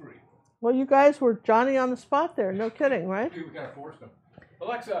 183. Well, you guys were Johnny on the spot there. No kidding, right? We got to force them.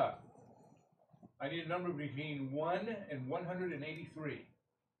 Alexa, I need a number between 1 and 183.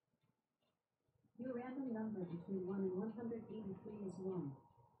 Your random number between 1 and 183 is 1.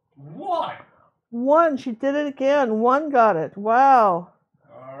 1! 1. She did it again. 1 got it. Wow.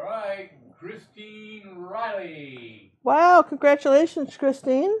 All right. Christine Riley. Wow. Congratulations,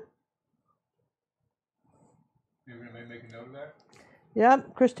 Christine. You're going to make a note of that?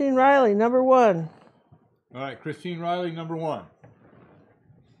 Yep. Christine Riley, number 1. All right. Christine Riley, number 1.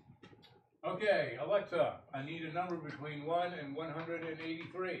 Okay. Alexa, I need a number between 1 and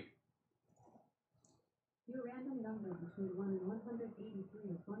 183. Your random number between 1 and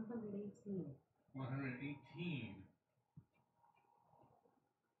 183 is 118. 118.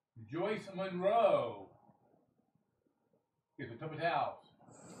 Joyce Monroe. Get the tub of towels.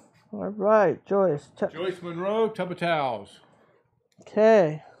 All right, Joyce. Joyce Monroe, tub of towels.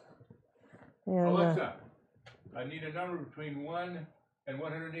 Okay. And, Alexa, I need a number between 1 and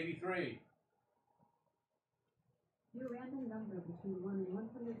 183. Your random number between 1 and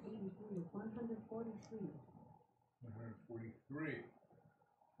 183 is 143. 143.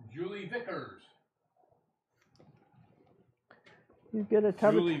 Julie Vickers. you get a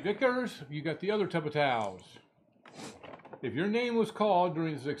tub Julie Vickers, you got the other tub of towels. If your name was called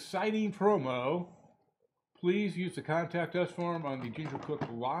during this exciting promo, please use the Contact Us form on the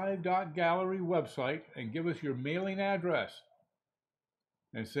gingercooklive.gallery website and give us your mailing address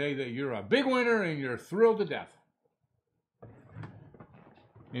and say that you're a big winner and you're thrilled to death.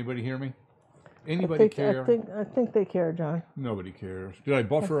 Anybody hear me? Anybody care? I think they care, John. Nobody cares. Did I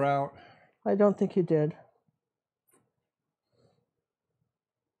buffer out? I don't think you did.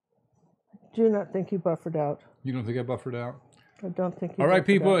 Do not think you buffered out. You don't think I buffered out? I don't think you All right,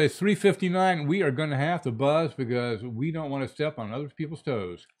 people, out. it's 3:59. We are going to have to buzz because we don't want to step on other people's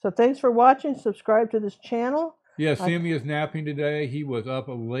toes. So thanks for watching. Subscribe to this channel. Yeah, Sammy is napping today. He was up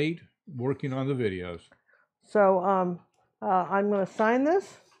late working on the videos. So I'm going to sign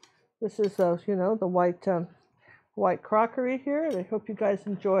this. This is, the white crockery here. And I hope you guys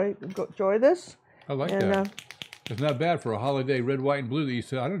enjoy this. I like that. It's not bad for a holiday red, white, and blue that you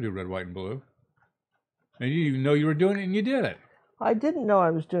said, I don't do red, white, and blue. And you didn't even know you were doing it, and you did it. I didn't know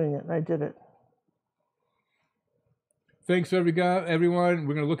I was doing it, and I did it. Thanks, everyone.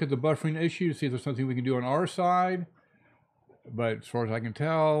 We're going to look at the buffering issue to see if there's something we can do on our side. But as far as I can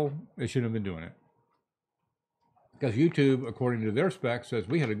tell, they shouldn't have been doing it. Because YouTube, according to their specs, says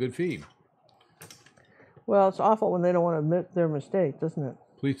we had a good feed. Well, it's awful when they don't want to admit their mistake, doesn't it?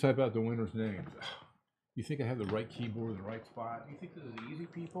 Please type out the winner's names. You think I have the right keyboard in the right spot? You think this is easy,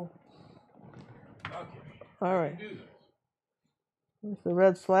 people? Okay. All right. Do this. Here's the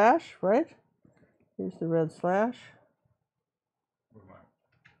red slash, right? Here's the red slash. Where's mine?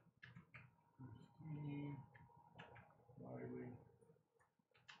 Christine Riley.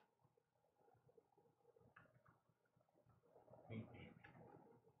 Painting.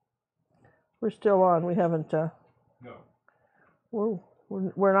 We're still on. We haven't. No.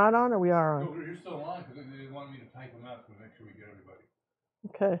 We're not on, or we are on? No, you're still on because they wanted me to type them out to make sure we get everybody.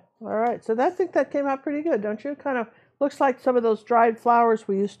 Okay. All right. So I think that came out pretty good, don't you? Kind of looks like some of those dried flowers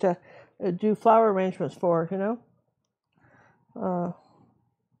we used to do flower arrangements for, If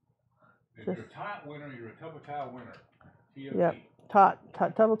you're a tot winner, you're a tub of towel winner. T-O-T. Yep.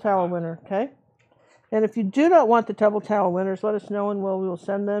 Tubble towel winner. Okay. And if you do not want the tubble towel winners, let us know, and we'll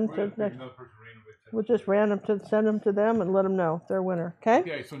send them to next. We'll just send them to them and let them know they're winner. Okay.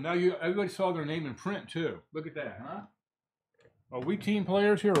 Okay. So now everybody saw their name in print too. Look at that, huh? Are we team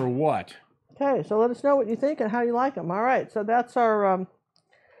players here or what? Okay. So let us know what you think and how you like them. All right. So that's our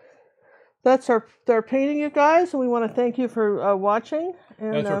That's our painting, you guys, and we want to thank you for watching.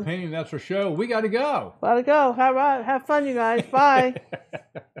 And That's our painting. That's our show. We got to go. Gotta go. Have fun, you guys. Bye.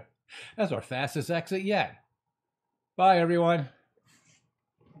 That's our fastest exit yet. Bye, everyone.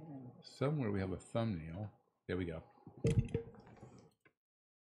 Somewhere we have a thumbnail. There we go.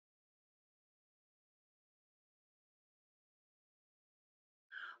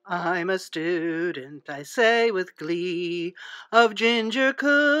 I'm a student, I say with glee, of Ginger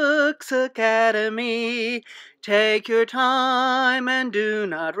Cook's Academy. Take your time and do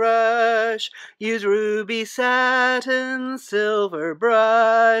not rush. Use ruby satin, silver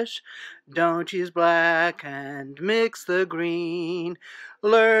brush. Don't use black and mix the green.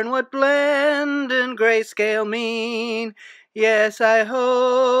 Learn what blend and grayscale mean. Yes, I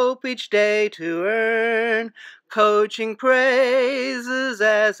hope each day to earn coaching praises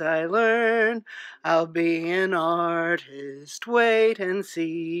as I learn. I'll be an artist, wait and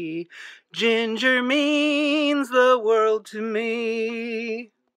see. Ginger means the world to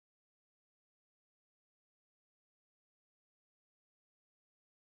me.